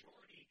on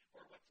majority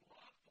or what's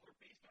lawful or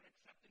based on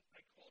acceptance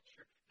by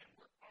culture, then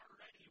we're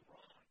already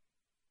wrong.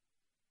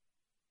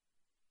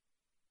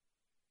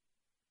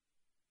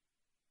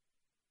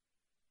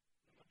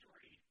 The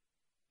majority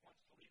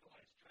wants to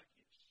legalize drug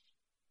use.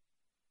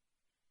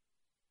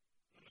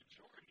 The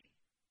majority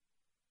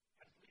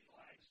has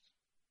legalized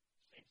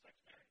same-sex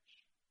marriage.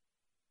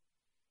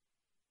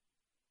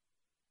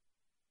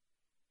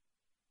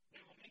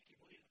 They will make you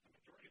believe that the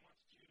majority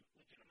wants to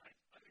legitimize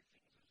other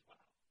things as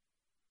well.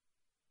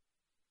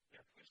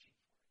 They're pushing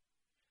for it.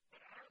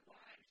 But our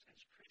lives as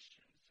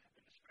Christians have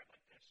been described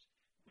like this.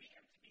 We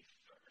have to be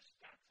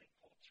thermostats in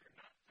culture,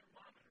 not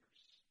thermometers.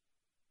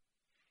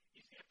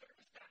 You see, a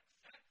thermostat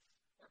sets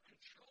or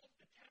controls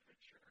the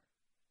temperature,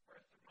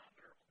 or a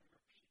thermometer only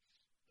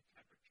repeats the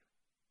temperature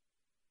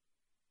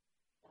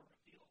or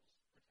reveals the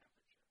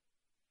temperature.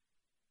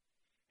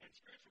 And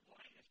spiritual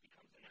blindness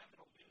becomes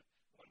inevitable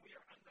when we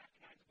are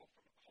unrecognizable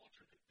from a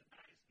culture that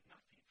denies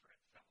nothing for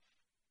itself.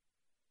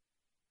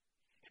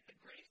 If the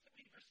grace that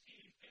we've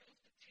received fails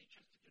to teach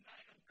us to deny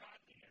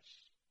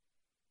ungodliness,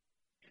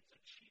 it's a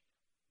cheap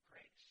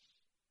grace.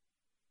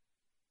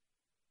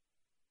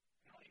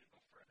 And I'll even go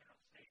further and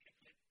I'll say, if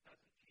it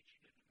doesn't teach you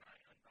to deny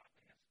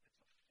ungodliness,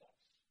 it's a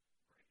false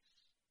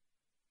grace.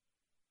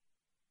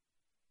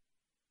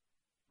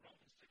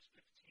 Romans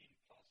 6:15,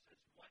 Paul says,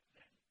 what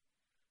then?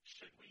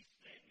 Should we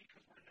sin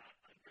because we're not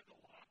under the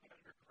law but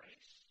under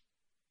grace?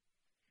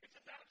 It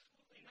says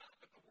absolutely not,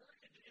 but the word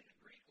in the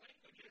Greek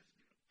language is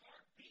far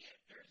be it.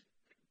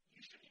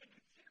 You shouldn't even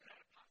consider that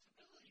a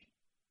possibility.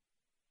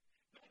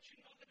 Don't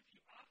you know that if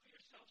you offer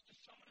yourselves to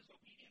someone as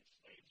obedient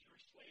slaves, you are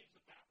slaves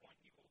of that one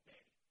you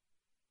obey?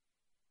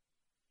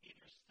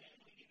 Either sin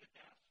leading to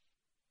death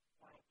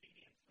or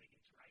obedience leading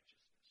to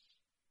righteousness.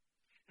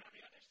 Now,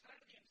 the other side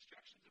of the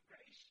instructions of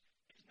grace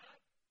is not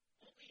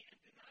only in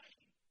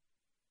denying.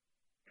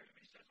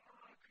 Everybody says,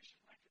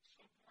 Christian life, it's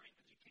so boring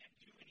because you can't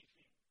do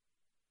anything.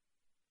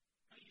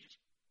 No, you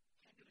just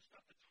can't do the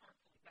stuff that's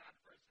harmful and bad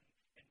for us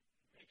and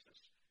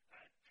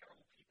us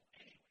terrible people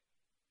anyway.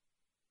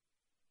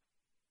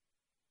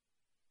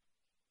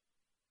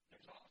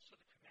 There's also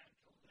the command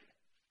to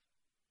live.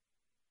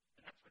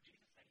 And that's what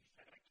Jesus said. He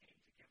said, I came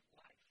to give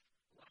life,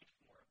 life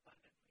more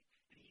abundantly.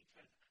 And he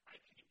says, I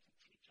came to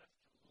teach us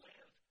to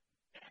live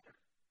better,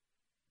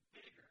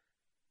 bigger,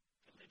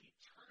 to live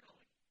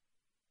eternally.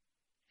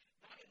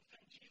 God didn't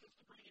send Jesus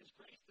to bring his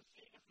grace to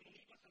save us and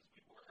leave us as we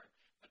were,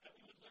 but that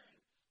we would learn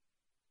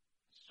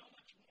so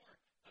much more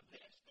of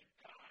this, that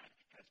God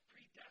has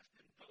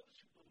predestined those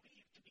who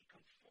believe to be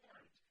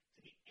conformed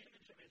to the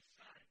image of his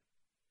Son.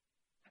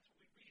 That's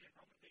what we read in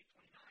Romans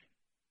 8:29.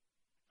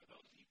 For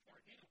those he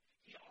foreknew,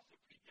 he also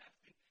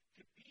predestined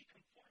to be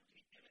conformed to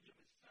the image of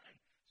his Son,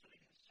 so that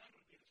his Son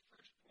would be the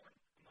firstborn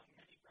among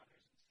many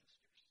brothers and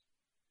sisters.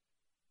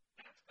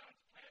 That's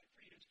God's plan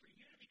for you, is for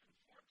you to be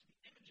conformed to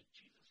the image of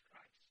Jesus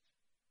Christ.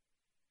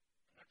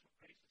 And that's what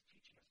grace is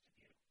teaching us to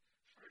do.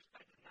 First,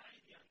 by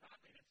denying the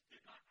ungodliness,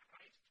 did not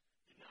Christ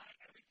deny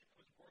everything that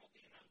was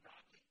worldly and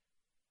ungodly,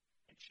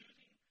 and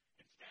choosing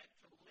instead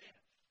to live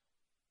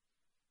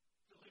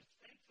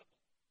sensible,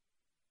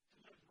 to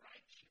live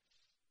righteous,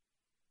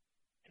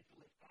 and to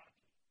live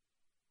godly.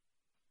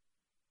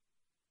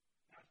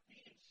 Now, if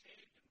being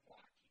saved and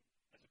walking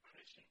as a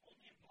Christian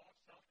only involves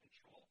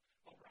self-control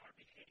over our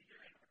behavior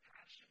and our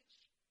passions,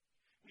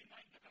 we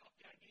might develop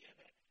the idea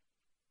that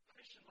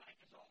Christian life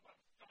is all about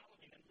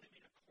following and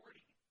living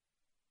according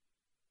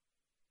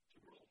to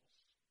rules.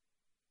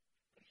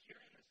 But here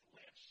in this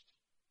list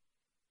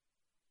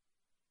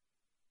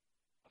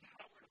of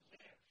how we're to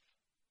live,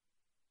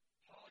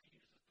 Paul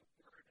uses the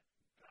word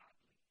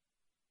godly.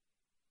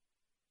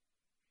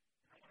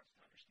 And I want us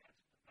to understand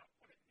something about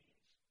what it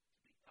means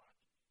to be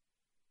godly.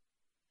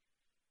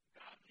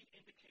 Godly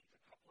indicates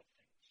a couple of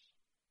things.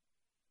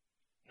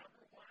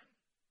 Number one,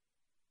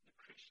 the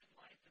Christian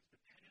life is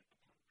dependent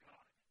upon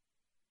God.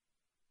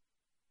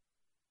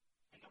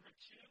 And number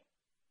two,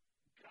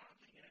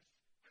 godliness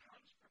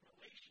comes from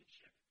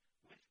relationship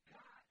with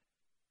God,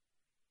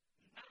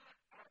 not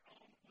our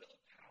own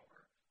willpower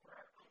or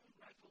our own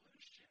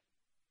resolution.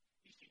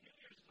 You see, New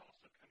Year's is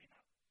also coming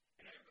up.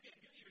 And everybody at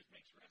New Year's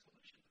makes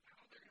resolutions of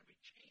how they're going to be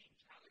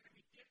changed, how they're going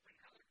to be different,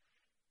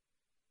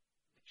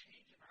 the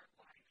change in our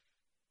life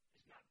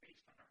is not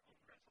based on our own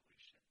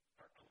resolution,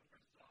 our own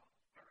resolve,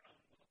 our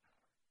own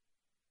willpower.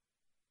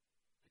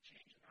 The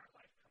change in our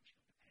life comes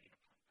from depending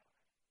upon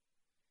God.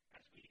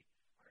 As we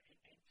are in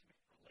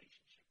intimate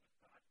relationship with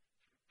God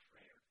through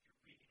prayer, through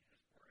reading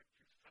his word,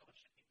 through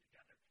fellowshipping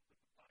together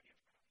with the body of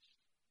Christ.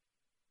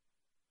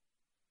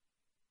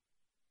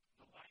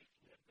 The life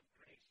lived of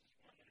grace is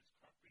one that is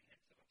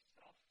comprehensive of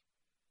self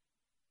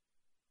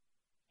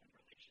and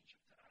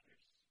relationship to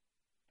others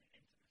and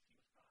intimacy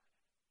with God,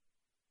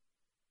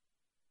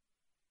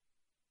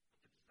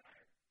 with the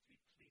desire to be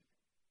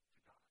pleasing to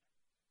God.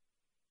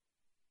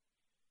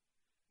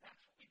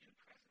 That's what we do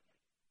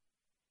presently.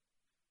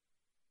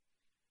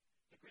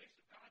 The grace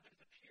of God that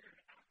has appeared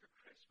after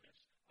Christmas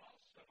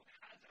also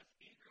has us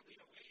eagerly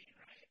awaiting,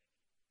 right?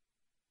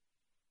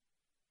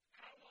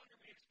 How long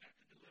are we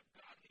expected to live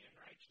godly and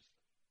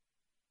righteously?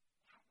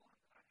 How long,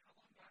 God? How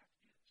long do I have to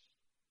do this?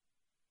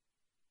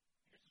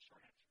 Here's the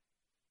short answer.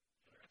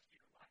 For the rest of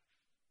your life.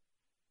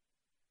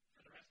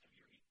 For the rest of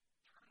your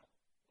eternal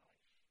life.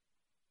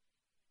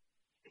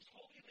 Is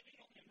holy living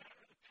only a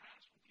matter of the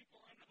past when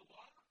people are under the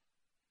law?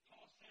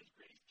 Paul says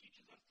grace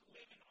teaches us to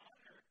live and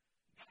honor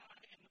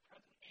God in the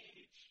present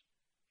age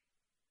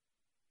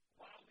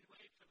while we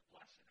wait for the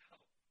blessed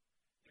hope,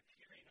 the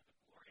appearing of the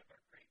glory of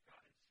our great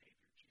God and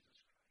Savior, Jesus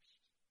Christ.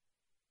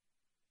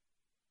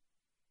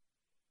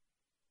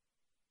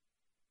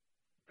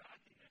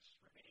 Godliness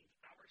remains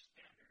our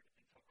standard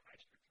until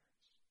Christ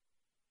returns.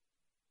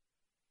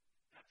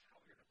 That's how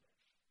we're to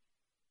live.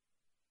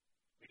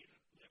 We're to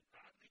live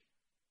godly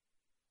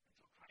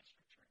until Christ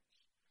returns.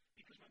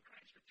 Because when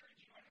Christ returns,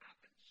 you know what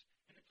happens?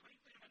 In the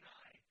twinkling of an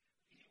eye,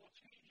 he will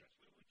change us.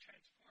 We will be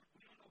transformed.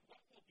 We don't know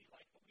what we'll be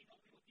like, but we know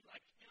we will be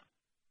like him.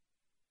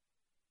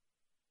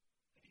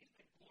 And he's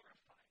been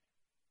glorified.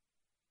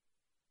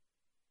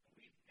 And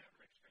we've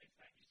never experienced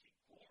that. You see,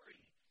 glory,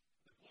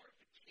 the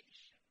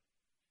glorification.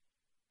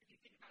 If you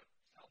think about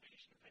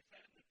salvation, as I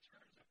said, in the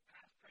terms of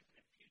past, present,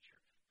 and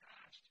future.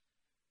 Past,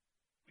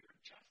 we were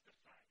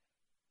justified.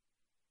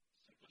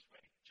 Simplest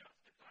way,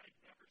 justified,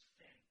 never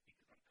sinned,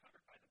 because I'm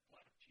covered by the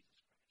blood of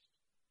Jesus Christ.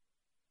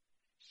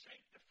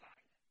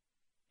 Sanctified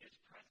is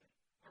present,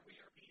 where we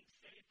are being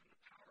saved from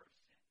the power of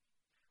sin.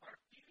 Our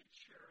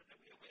future that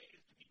we await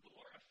is to be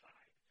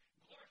glorified.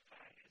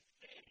 Glorified is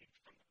saved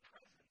from the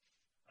presence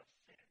of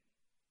sin.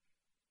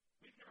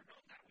 We've never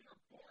known that. We were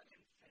born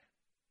in sin.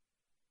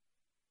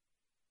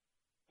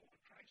 But when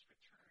Christ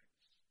returns,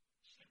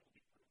 sin will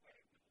be put away.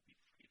 We will be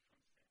free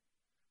from sin.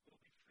 We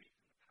will be free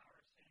from the power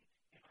of sin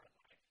in our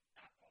life,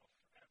 not all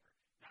forever.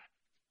 That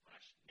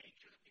flesh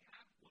nature that we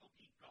have will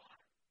be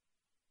gone.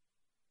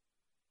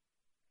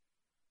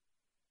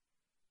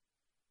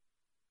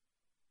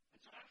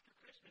 And so after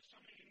Christmas, so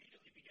many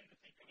immediately begin to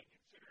think of and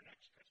consider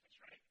next Christmas.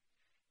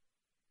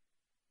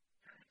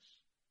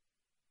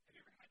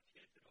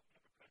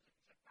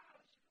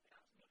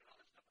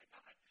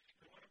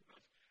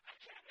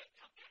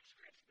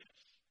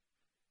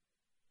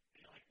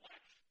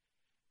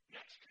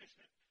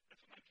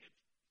 That's what my kids,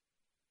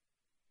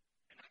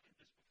 and I did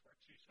this before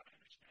too, so I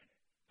understand it.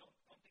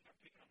 Don't think I'm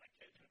picking on my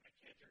kids and my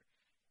kids are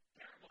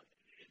terrible.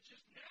 It's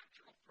just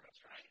natural for us,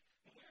 right?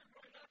 When we were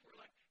growing up, we're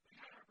like, we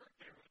had our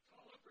birthday, it's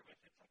all over with.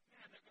 It's like,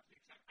 man, there goes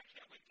the excitement. I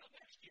can't wait till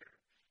next year.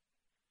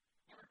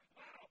 Or,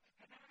 wow,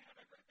 and now I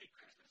have my birthday.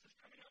 Christmas is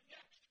coming up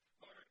next.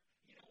 Or,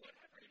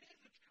 whatever it is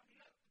that's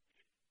coming up.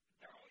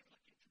 They're always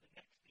looking to the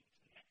next thing,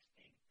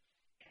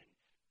 And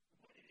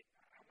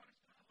I want us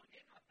to hone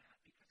in on that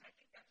because I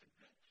think that's a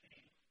good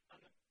thing on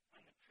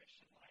the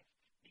Christian life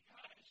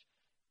because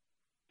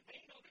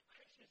they know that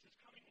Christmas is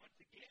coming once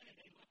again and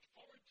they look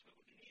forward to it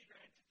with an eager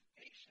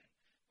anticipation.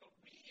 But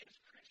we as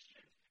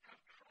Christians have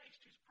Christ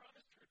who's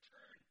promised to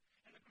return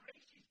and the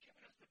grace he's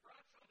given us that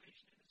brought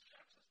salvation and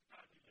instructs us to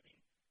godly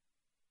living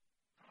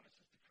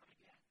promises to come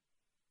again,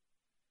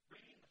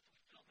 bringing the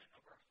fulfillment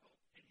of our hope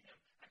in him.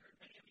 I heard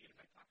many of you, as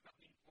I talk about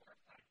being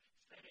glorified,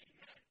 said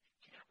amen.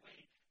 Can't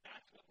wait.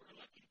 That's what we're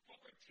looking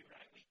forward to,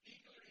 right? We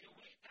eagerly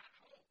await that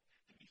hope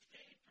to be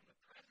saved from the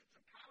presence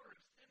and power of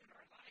sin in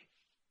our life.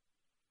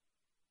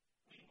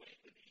 We wait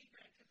with eager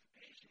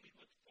anticipation. We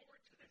look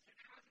forward to this. It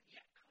hasn't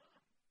yet come.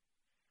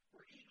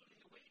 We're eagerly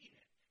awaiting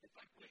it. It's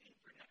like waiting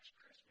for next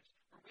Christmas.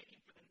 We're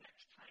waiting for the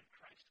next time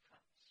Christ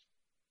comes.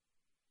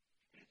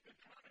 And it's been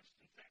promised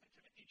in 2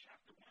 Timothy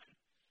chapter 1.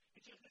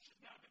 It says, this has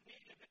now been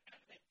made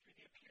evident through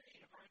the appearing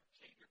of our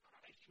Savior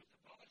Christ, who has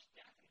abolished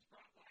death and has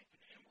brought life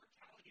and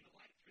immortality to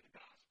light through the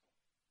gospel.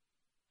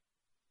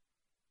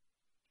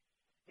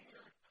 And we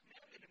are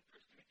commanded in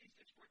 1 Timothy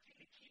 6:14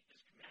 to keep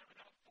this command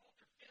without fault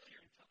or failure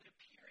until the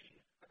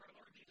appearing of our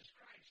Lord Jesus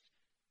Christ.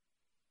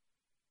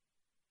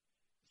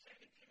 2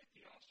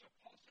 Timothy also,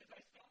 Paul says,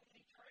 I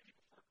solemnly charge you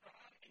before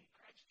God and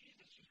Christ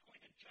Jesus, who's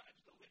going to judge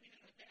the living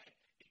and the dead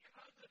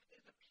because of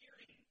his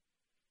appearing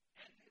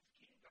and his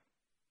kingdom.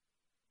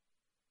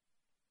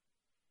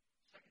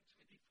 2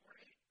 Timothy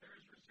 4:8, there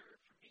is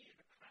reserved for me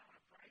the crown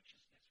of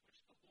righteousness,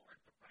 which the Lord,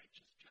 the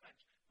righteous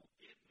judge, will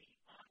give me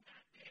on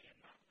that day, and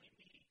not only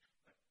me,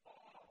 but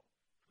all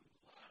who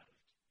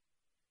loved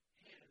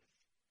his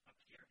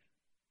appearing.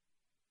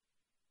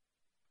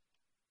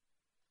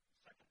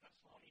 2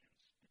 Thessalonians,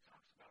 it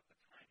talks about the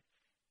time.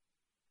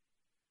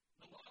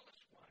 The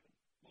lawless one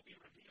will be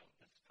revealed.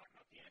 This is talking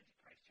about the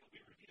Antichrist. He'll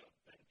be revealed.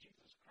 Then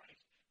Jesus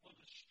Christ will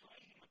destroy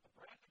him with the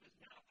breath of his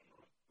mouth and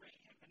will bring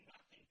him to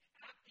nothing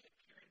at the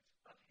appearance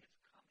of his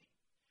coming.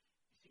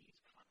 You see,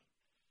 he's coming.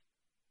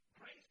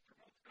 Grace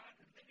promotes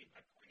godly living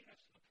by pointing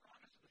us to the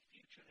promise of the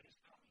future that is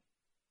coming.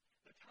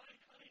 The time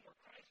coming where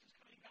Christ is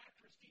coming back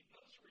to receive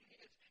those who are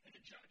his and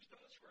to judge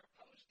those who are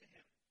opposed to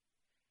him.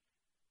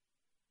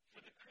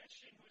 For the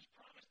Christian who is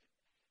promised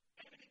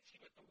enmity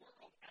with the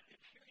world at the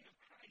appearing of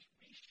Christ,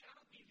 we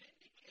shall be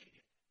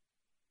vindicated.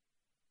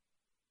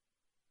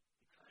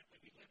 And currently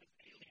we live as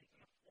aliens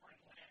in a foreign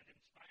land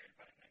inspired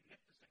by a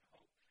magnificent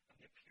hope of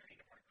the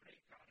appearing of our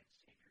great God and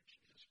Savior,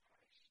 Jesus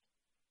Christ.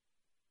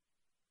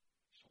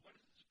 So what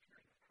is this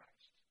appearing of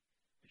Christ?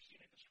 We've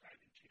seen it described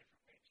in two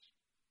different ways.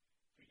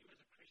 For you as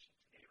a Christian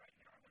today, right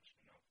now, I want you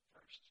to know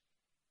first,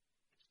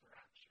 it's the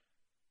rapture.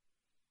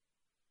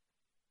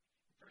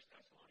 In 1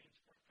 Thessalonians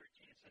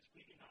 4:13, it says,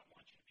 we do not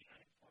want you to be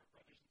uninformed,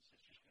 brothers and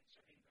sisters,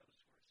 concerning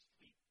those who are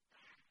asleep,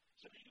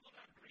 so that you will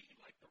not grieve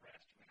like the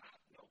rest who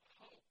have no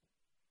hope.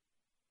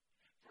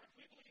 For if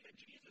we believe that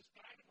Jesus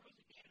died and rose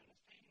again in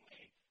the same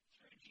way,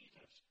 through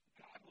Jesus,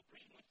 God will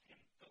bring with him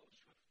those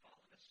who have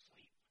fallen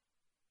asleep.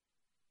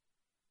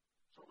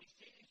 For we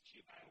say this to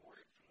you by a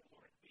word from the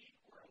Lord. We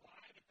who are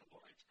alive at the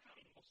Lord's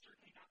coming will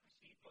certainly not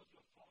precede those who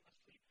have fallen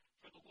asleep.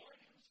 For the Lord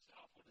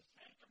himself will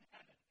descend from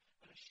heaven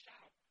with a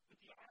shout, with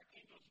the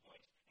archangel's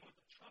voice, and with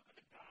the trumpet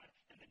of God,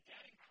 and the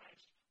dead in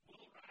Christ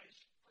will rise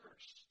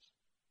first.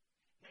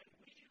 Then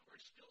we who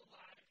are still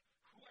alive,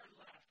 who are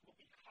left, will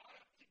be caught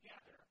up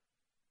together.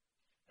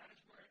 That is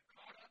where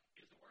caught up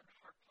is the word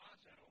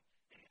harpazo,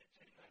 and it's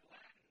in the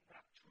Latin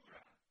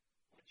raptura,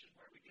 which is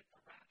where we get the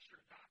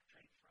rapture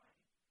doctrine from.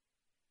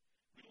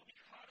 We will be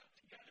caught up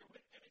together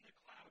with them in the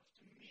clouds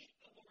to meet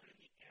the Lord in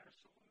the air,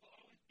 so we will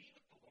always be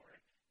with the Lord.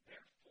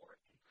 Therefore,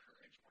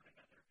 encourage one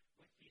another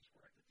with these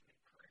words. It's an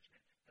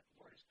encouragement that the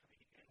Lord is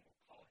coming again and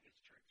will call his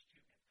church to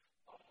him.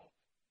 All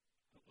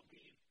who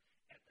believe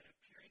at the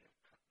appearing of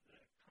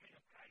the coming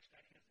of Christ,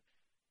 at his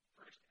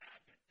first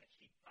advent, that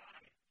he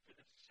died for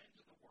the sins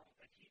of the world,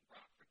 that he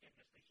brought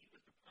forgiveness, that he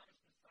was the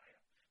promised Messiah,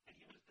 that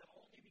he was the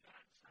only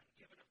begotten Son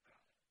given of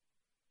God.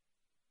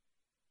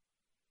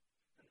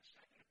 And the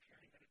second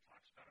appearing that it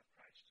talks about of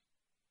Christ,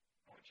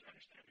 I want you to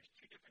understand there's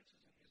two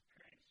differences in his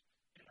appearance.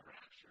 In the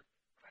rapture,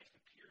 Christ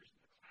appears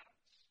in the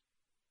clouds.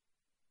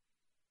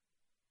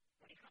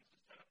 When he comes to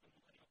set up the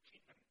millennial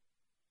kingdom,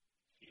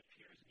 he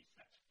appears and he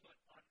sets foot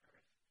on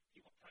earth.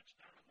 He will touch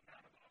down on the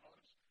Mount of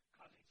Olives,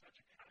 causing such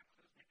a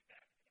cataclysmic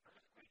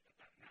earthquake that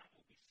that mount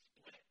will be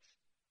split.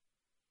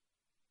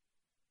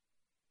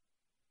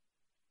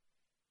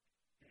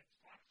 And it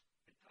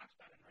talks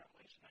about in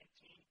Revelation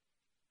 19,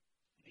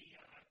 the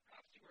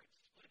prophecy where it's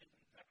split is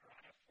in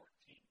Zechariah 14.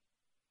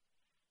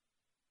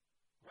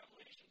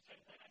 Revelation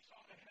says, then I saw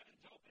the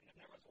heavens open, and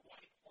there was a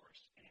white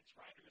horse, and its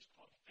rider is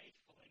called Faithful.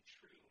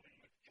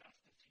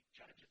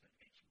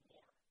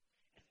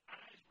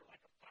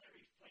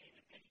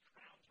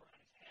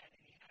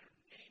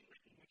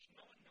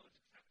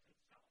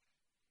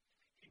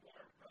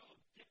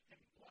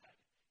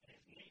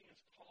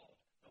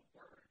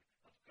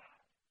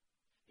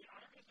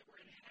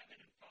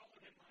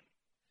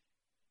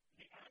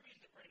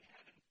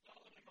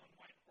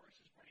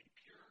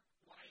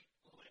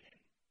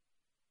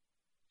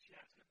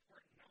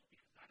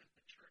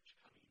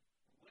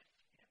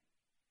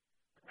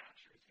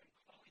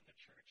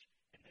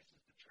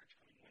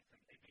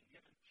 them. They've been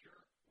given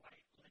pure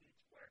white linen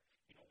to wear.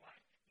 You know why?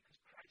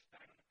 Because Christ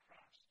died on the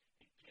cross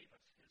and gave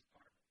us his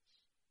garments.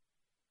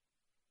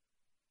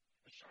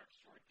 A sharp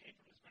sword came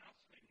from his mouth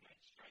so that he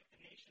might strike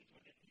the nations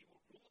with it, and he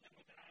will rule them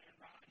with an iron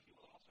rod. He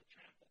will also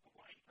trample the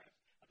winepress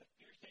of the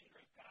fierce anger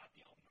of God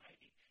the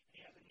Almighty. And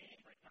he has a name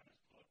written on his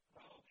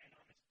robe and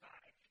on his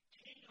thigh,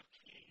 King of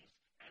Kings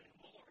and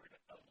Lord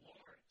of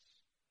Lords.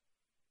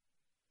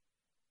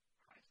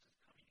 Christ is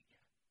coming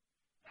again.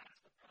 That's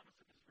the promise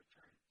of his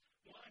return.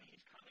 One,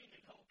 he's coming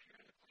and he'll appear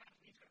in the clouds,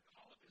 and he's going to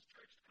call up his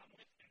church to come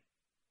with him.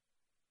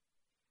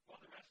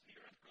 While the rest of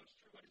the earth goes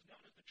through what is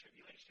known as the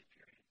tribulation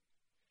period,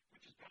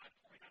 which is God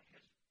pouring out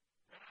his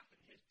wrath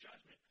and his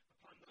judgment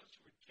upon those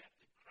who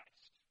rejected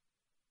Christ.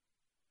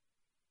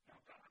 Now,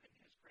 God in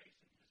his grace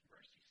and his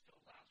mercy still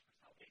allows for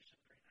salvation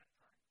during that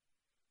time.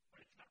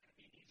 But it's not going to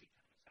be an easy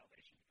time of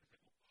salvation because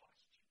it will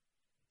cost you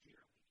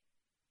dearly.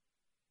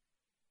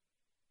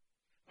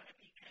 But at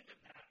the end of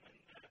that, when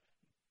the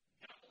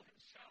devil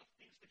himself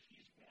thinks that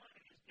he's won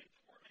and has been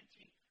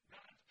tormenting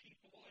God's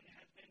people and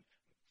has been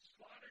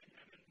slaughtering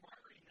them and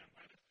martyring them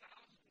by the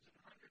thousands and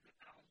hundreds of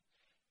thousands,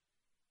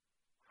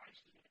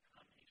 Christ is going to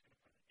come and he's going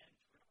to put an end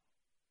to it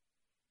all.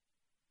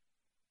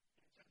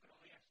 And it says that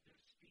all he has to do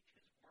is speak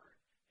his word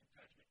and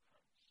judgment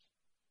comes.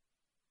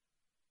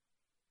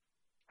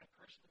 I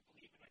personally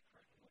believe and I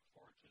currently look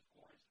forward to his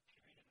glorious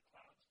appearing in the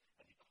clouds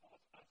as he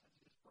calls us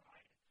as his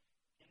bride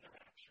in the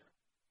rapture.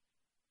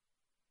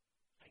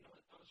 I know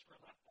that those who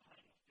are left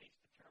behind will face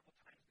the terrible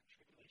times of the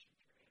tribulation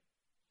period.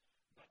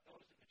 But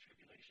those in the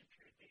tribulation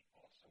period, they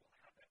also will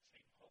have that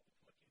same hope of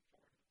looking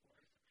forward to the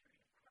glorious appearing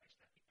of Christ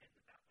at the end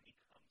of that when he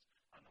comes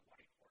on the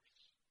white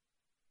horse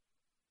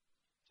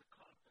to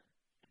conquer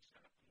and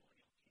set up the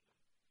millennial kingdom.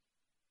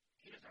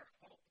 He is our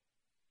hope.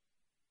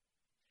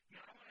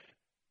 Now, I want to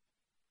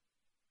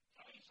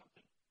tell you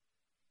something.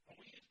 When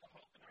we use the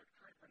hope in our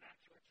current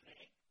vernacular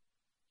today,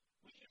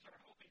 we use our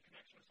hope in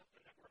connection with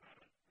something that we're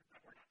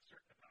not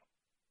certain about.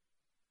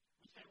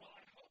 We say, well,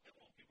 I hope it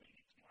won't be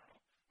windy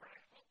tomorrow, or I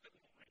hope it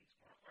won't rain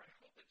tomorrow, or I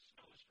hope it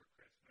snows for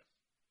Christmas.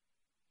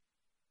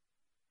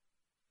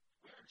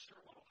 We aren't sure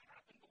what will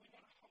happen, but we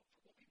want to hope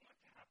for what we want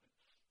to happen.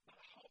 But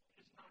hope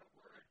is not a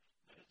word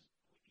that is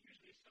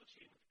usually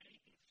associated with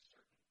anything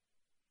certain.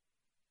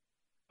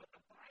 But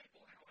the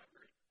Bible,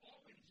 however,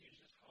 always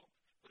uses hope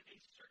with a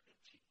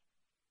certainty.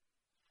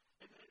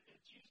 And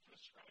it's used to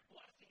ascribe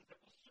blessings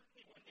that will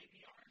certainly one day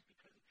be ours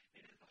because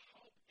it is the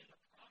hope in the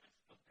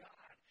promise of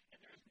God. And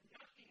there is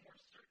nothing more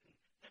certain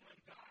than when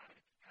God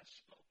has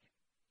spoken.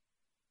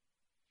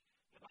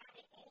 The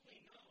Bible only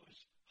knows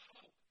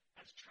hope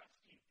as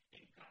trusting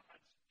in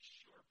God's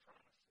sure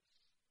promises.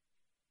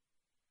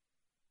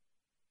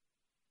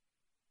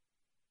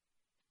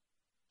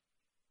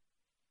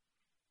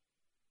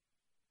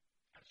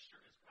 As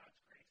sure as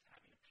God's grace,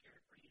 having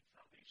appeared, bringing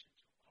salvation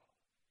to all,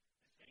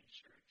 the same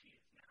surety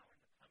is now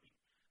in the coming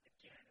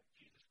again of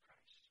Jesus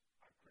Christ,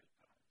 our great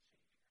God and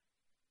Savior.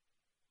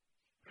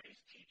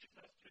 Grace teaches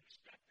us to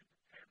expect and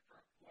prepare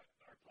for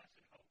our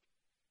blessed hope.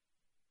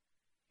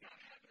 Not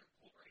heaven or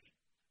glory,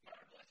 but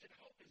our blessed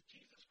hope is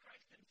Jesus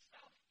Christ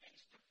himself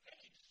face to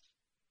face.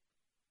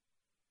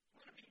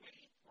 We're going to be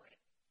waiting for it,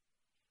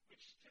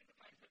 which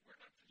signifies that we're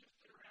not to just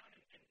sit around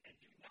and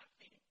do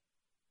nothing,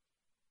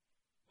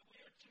 but we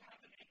are to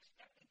have an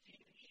expectancy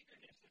and an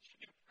eagerness that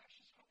should be a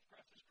precious hope for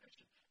us as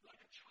Christians,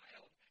 like a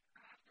child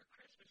after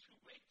Christmas who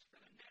waits for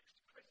the next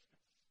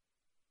Christmas.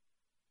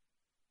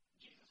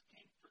 Jesus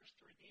came first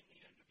to redeem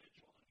the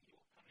individual, and he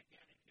will come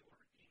again and he will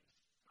redeem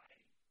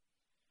society.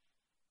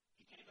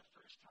 He came the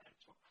first time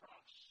to a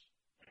cross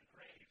and a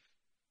grave.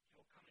 He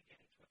will come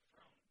again to a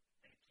throne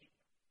and a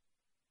kingdom.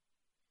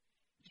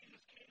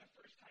 Jesus came the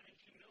first time in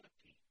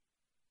humility,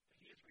 but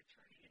he is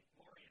returning in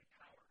glory and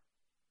power.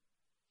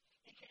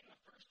 He came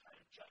the first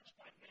time judged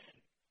by men,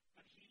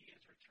 but he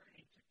is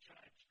returning to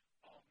judge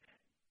all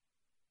men.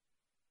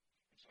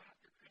 And so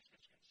after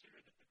Christmas, consider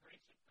that the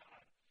grace of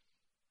God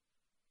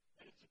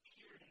that has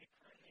appeared and it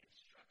currently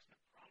instructs and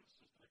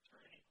promises the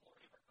return and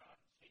glory of our God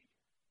and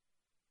Savior.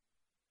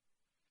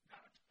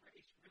 God's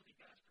grace really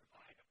does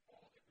provide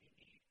all that we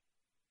need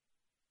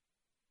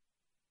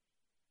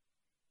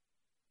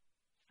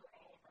for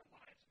all of our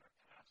lives and our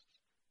past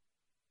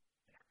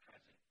and our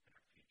present and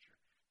our future.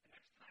 The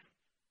next time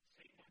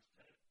Satan wants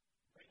to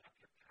bring up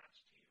your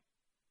past to you,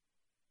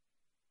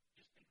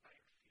 just think about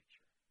your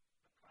future,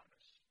 the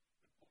promise,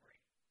 the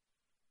glory.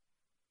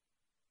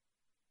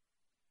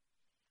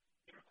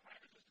 It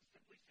requires us to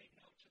simply say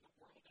no to the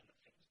world and the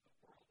things of the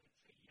world and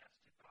say yes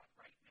to God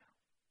right now.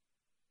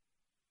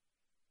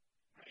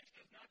 Grace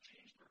does not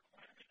change the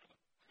requirement of a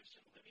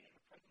Christian living in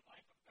the present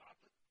life of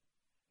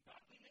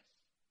godliness,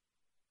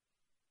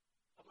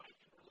 a life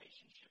in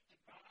relationship to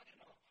God in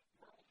a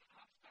world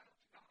hostile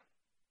to God.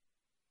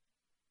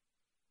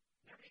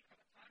 There may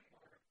come a time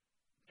where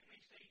they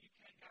may say you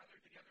can't gather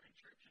together in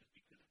churches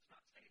because it's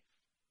not safe.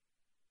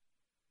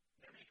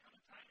 There may come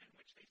a time in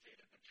which they say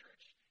that the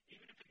church,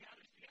 even if it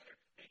gathers together,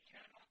 they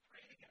cannot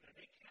pray together.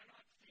 They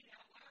cannot sing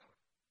out loud.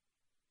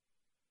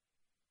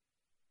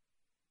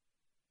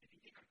 If you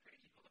think I'm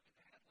crazy, go look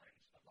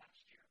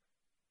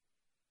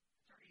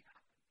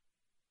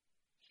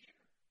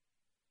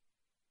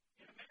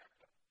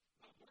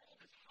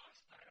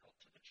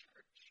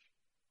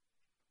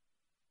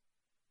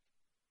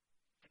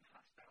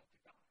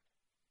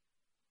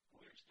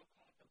still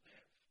called to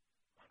live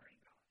honoring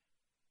God.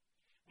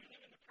 We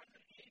live in the present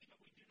age, but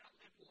we do not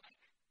live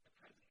like the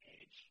present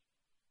age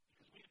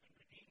because we have been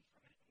redeemed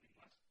from it, and we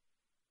must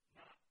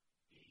not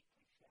be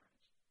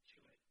conformed to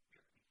it. We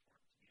are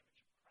conformed to the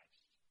image of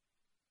Christ.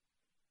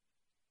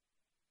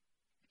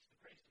 It's the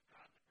grace of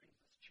God that brings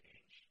us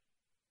change,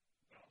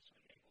 but also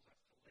enables us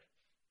to live.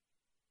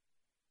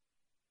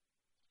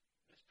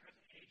 This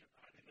present age of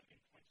godly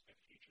living points to a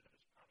future that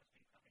is promised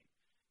and coming.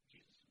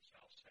 Jesus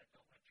himself said,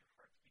 don't let your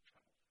hearts be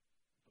troubled.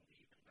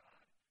 Believe in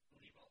God.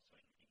 Believe also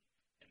in me.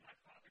 In my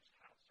Father's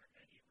house are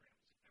many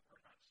rooms. If it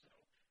were not so,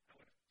 I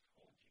would have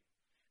told you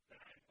that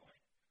I am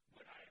going.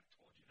 Would I have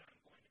told you that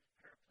I'm going to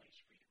prepare a place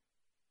for you?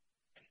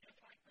 And if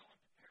I go and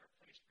prepare a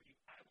place for you,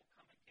 I will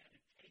come again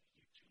and take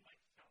you to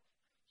myself,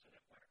 so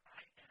that where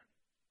I am,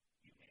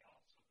 you may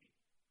also be.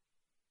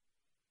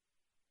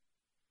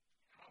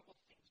 How will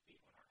things be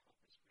when our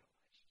hope is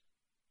realized?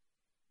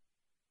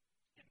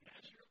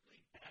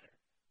 Immeasurably better.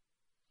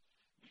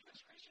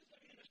 Because Christians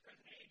living in this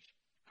present age,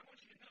 I want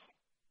you to know,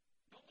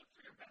 don't look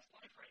for your best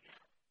life right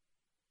now.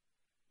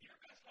 Your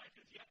best life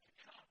is yet to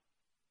come.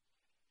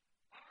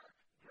 Our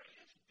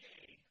greatest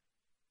day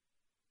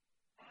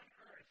on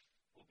earth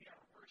will be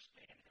our worst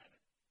day in heaven.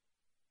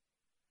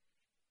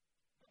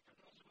 But for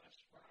those of us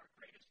where our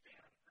greatest day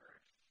on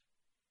earth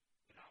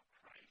without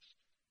Christ,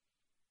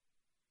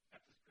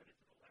 that's as good as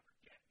it'll ever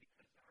get,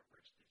 because our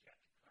worst is yet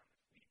to come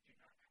if we do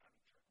not have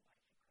eternal life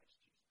in Christ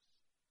Jesus.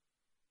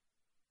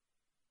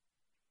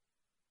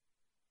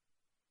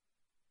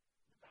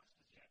 The best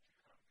is yet to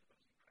come for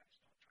those in Christ.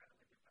 Don't try to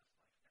live your best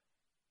life now.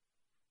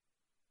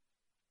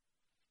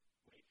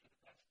 Wait for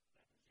the best that is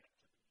yet to be.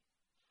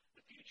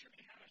 The future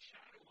may have a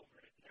shadow over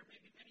it. There may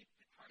be many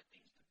hard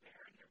things to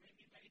bear, and there may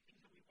be many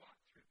things that we walk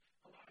through.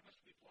 A lot of us,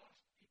 we've lost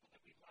people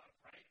that we love,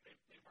 right?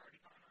 They've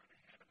already gone on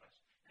ahead of us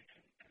and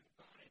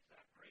gone into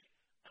that great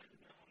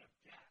unknown of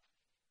death.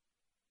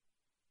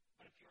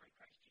 But if you're in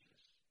Christ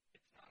Jesus,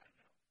 it's not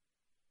unknown.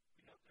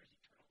 We know there's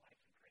eternal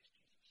life in Christ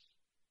Jesus.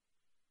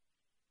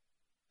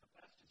 The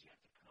best is yet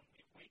to come.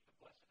 We await the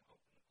blessed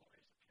hope and the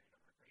glorious appearing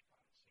of our great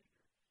God and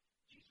Savior,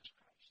 Jesus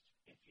Christ.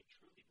 If you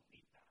truly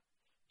believe that,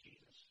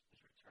 Jesus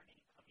is returning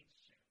and coming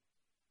soon.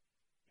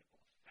 It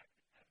will affect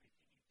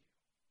everything you do.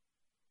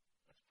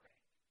 Let's pray.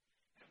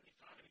 Heavenly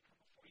Father, we come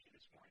before you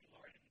this morning,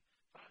 Lord, and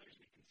Father, as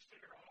we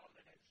consider all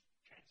that has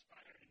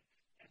transpired, and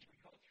as we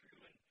go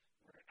through and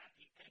we're at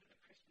the end of the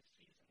Christmas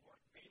season,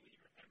 Lord, may we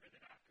remember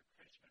that after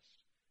Christmas,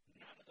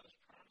 none of those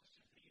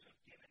promises that you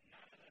have given,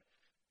 none of the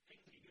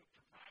things that you have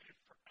provided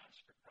for us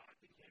for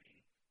godly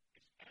living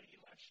is any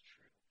less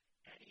true,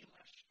 any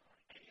less strong,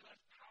 any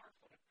less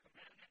powerful to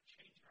command that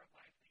change in our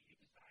life that you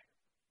desire.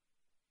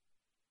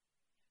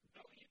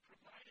 Though you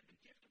provided the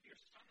gift of your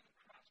Son on the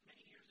cross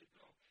many years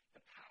ago,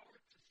 the power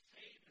to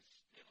save is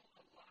still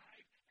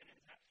alive and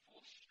is at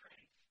full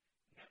strength,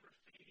 never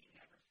fading,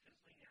 never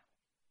fizzling out.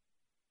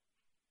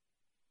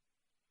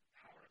 The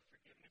power of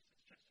forgiveness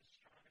is just as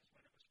strong as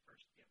when it was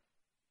first given.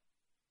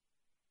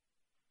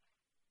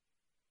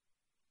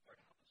 Lord,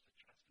 help us to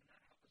trust in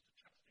that. Help us to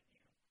trust in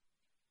you.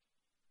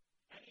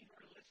 Any who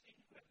are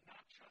listening who have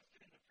not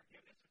trusted in the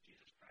forgiveness of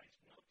Jesus Christ,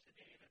 know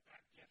today that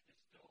that gift is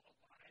still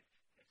alive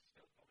and it's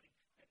still going.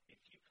 That if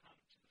you come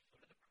to the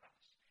foot of the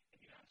cross and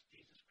you ask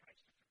Jesus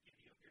Christ to forgive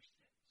you of your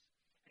sins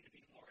and to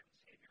be Lord and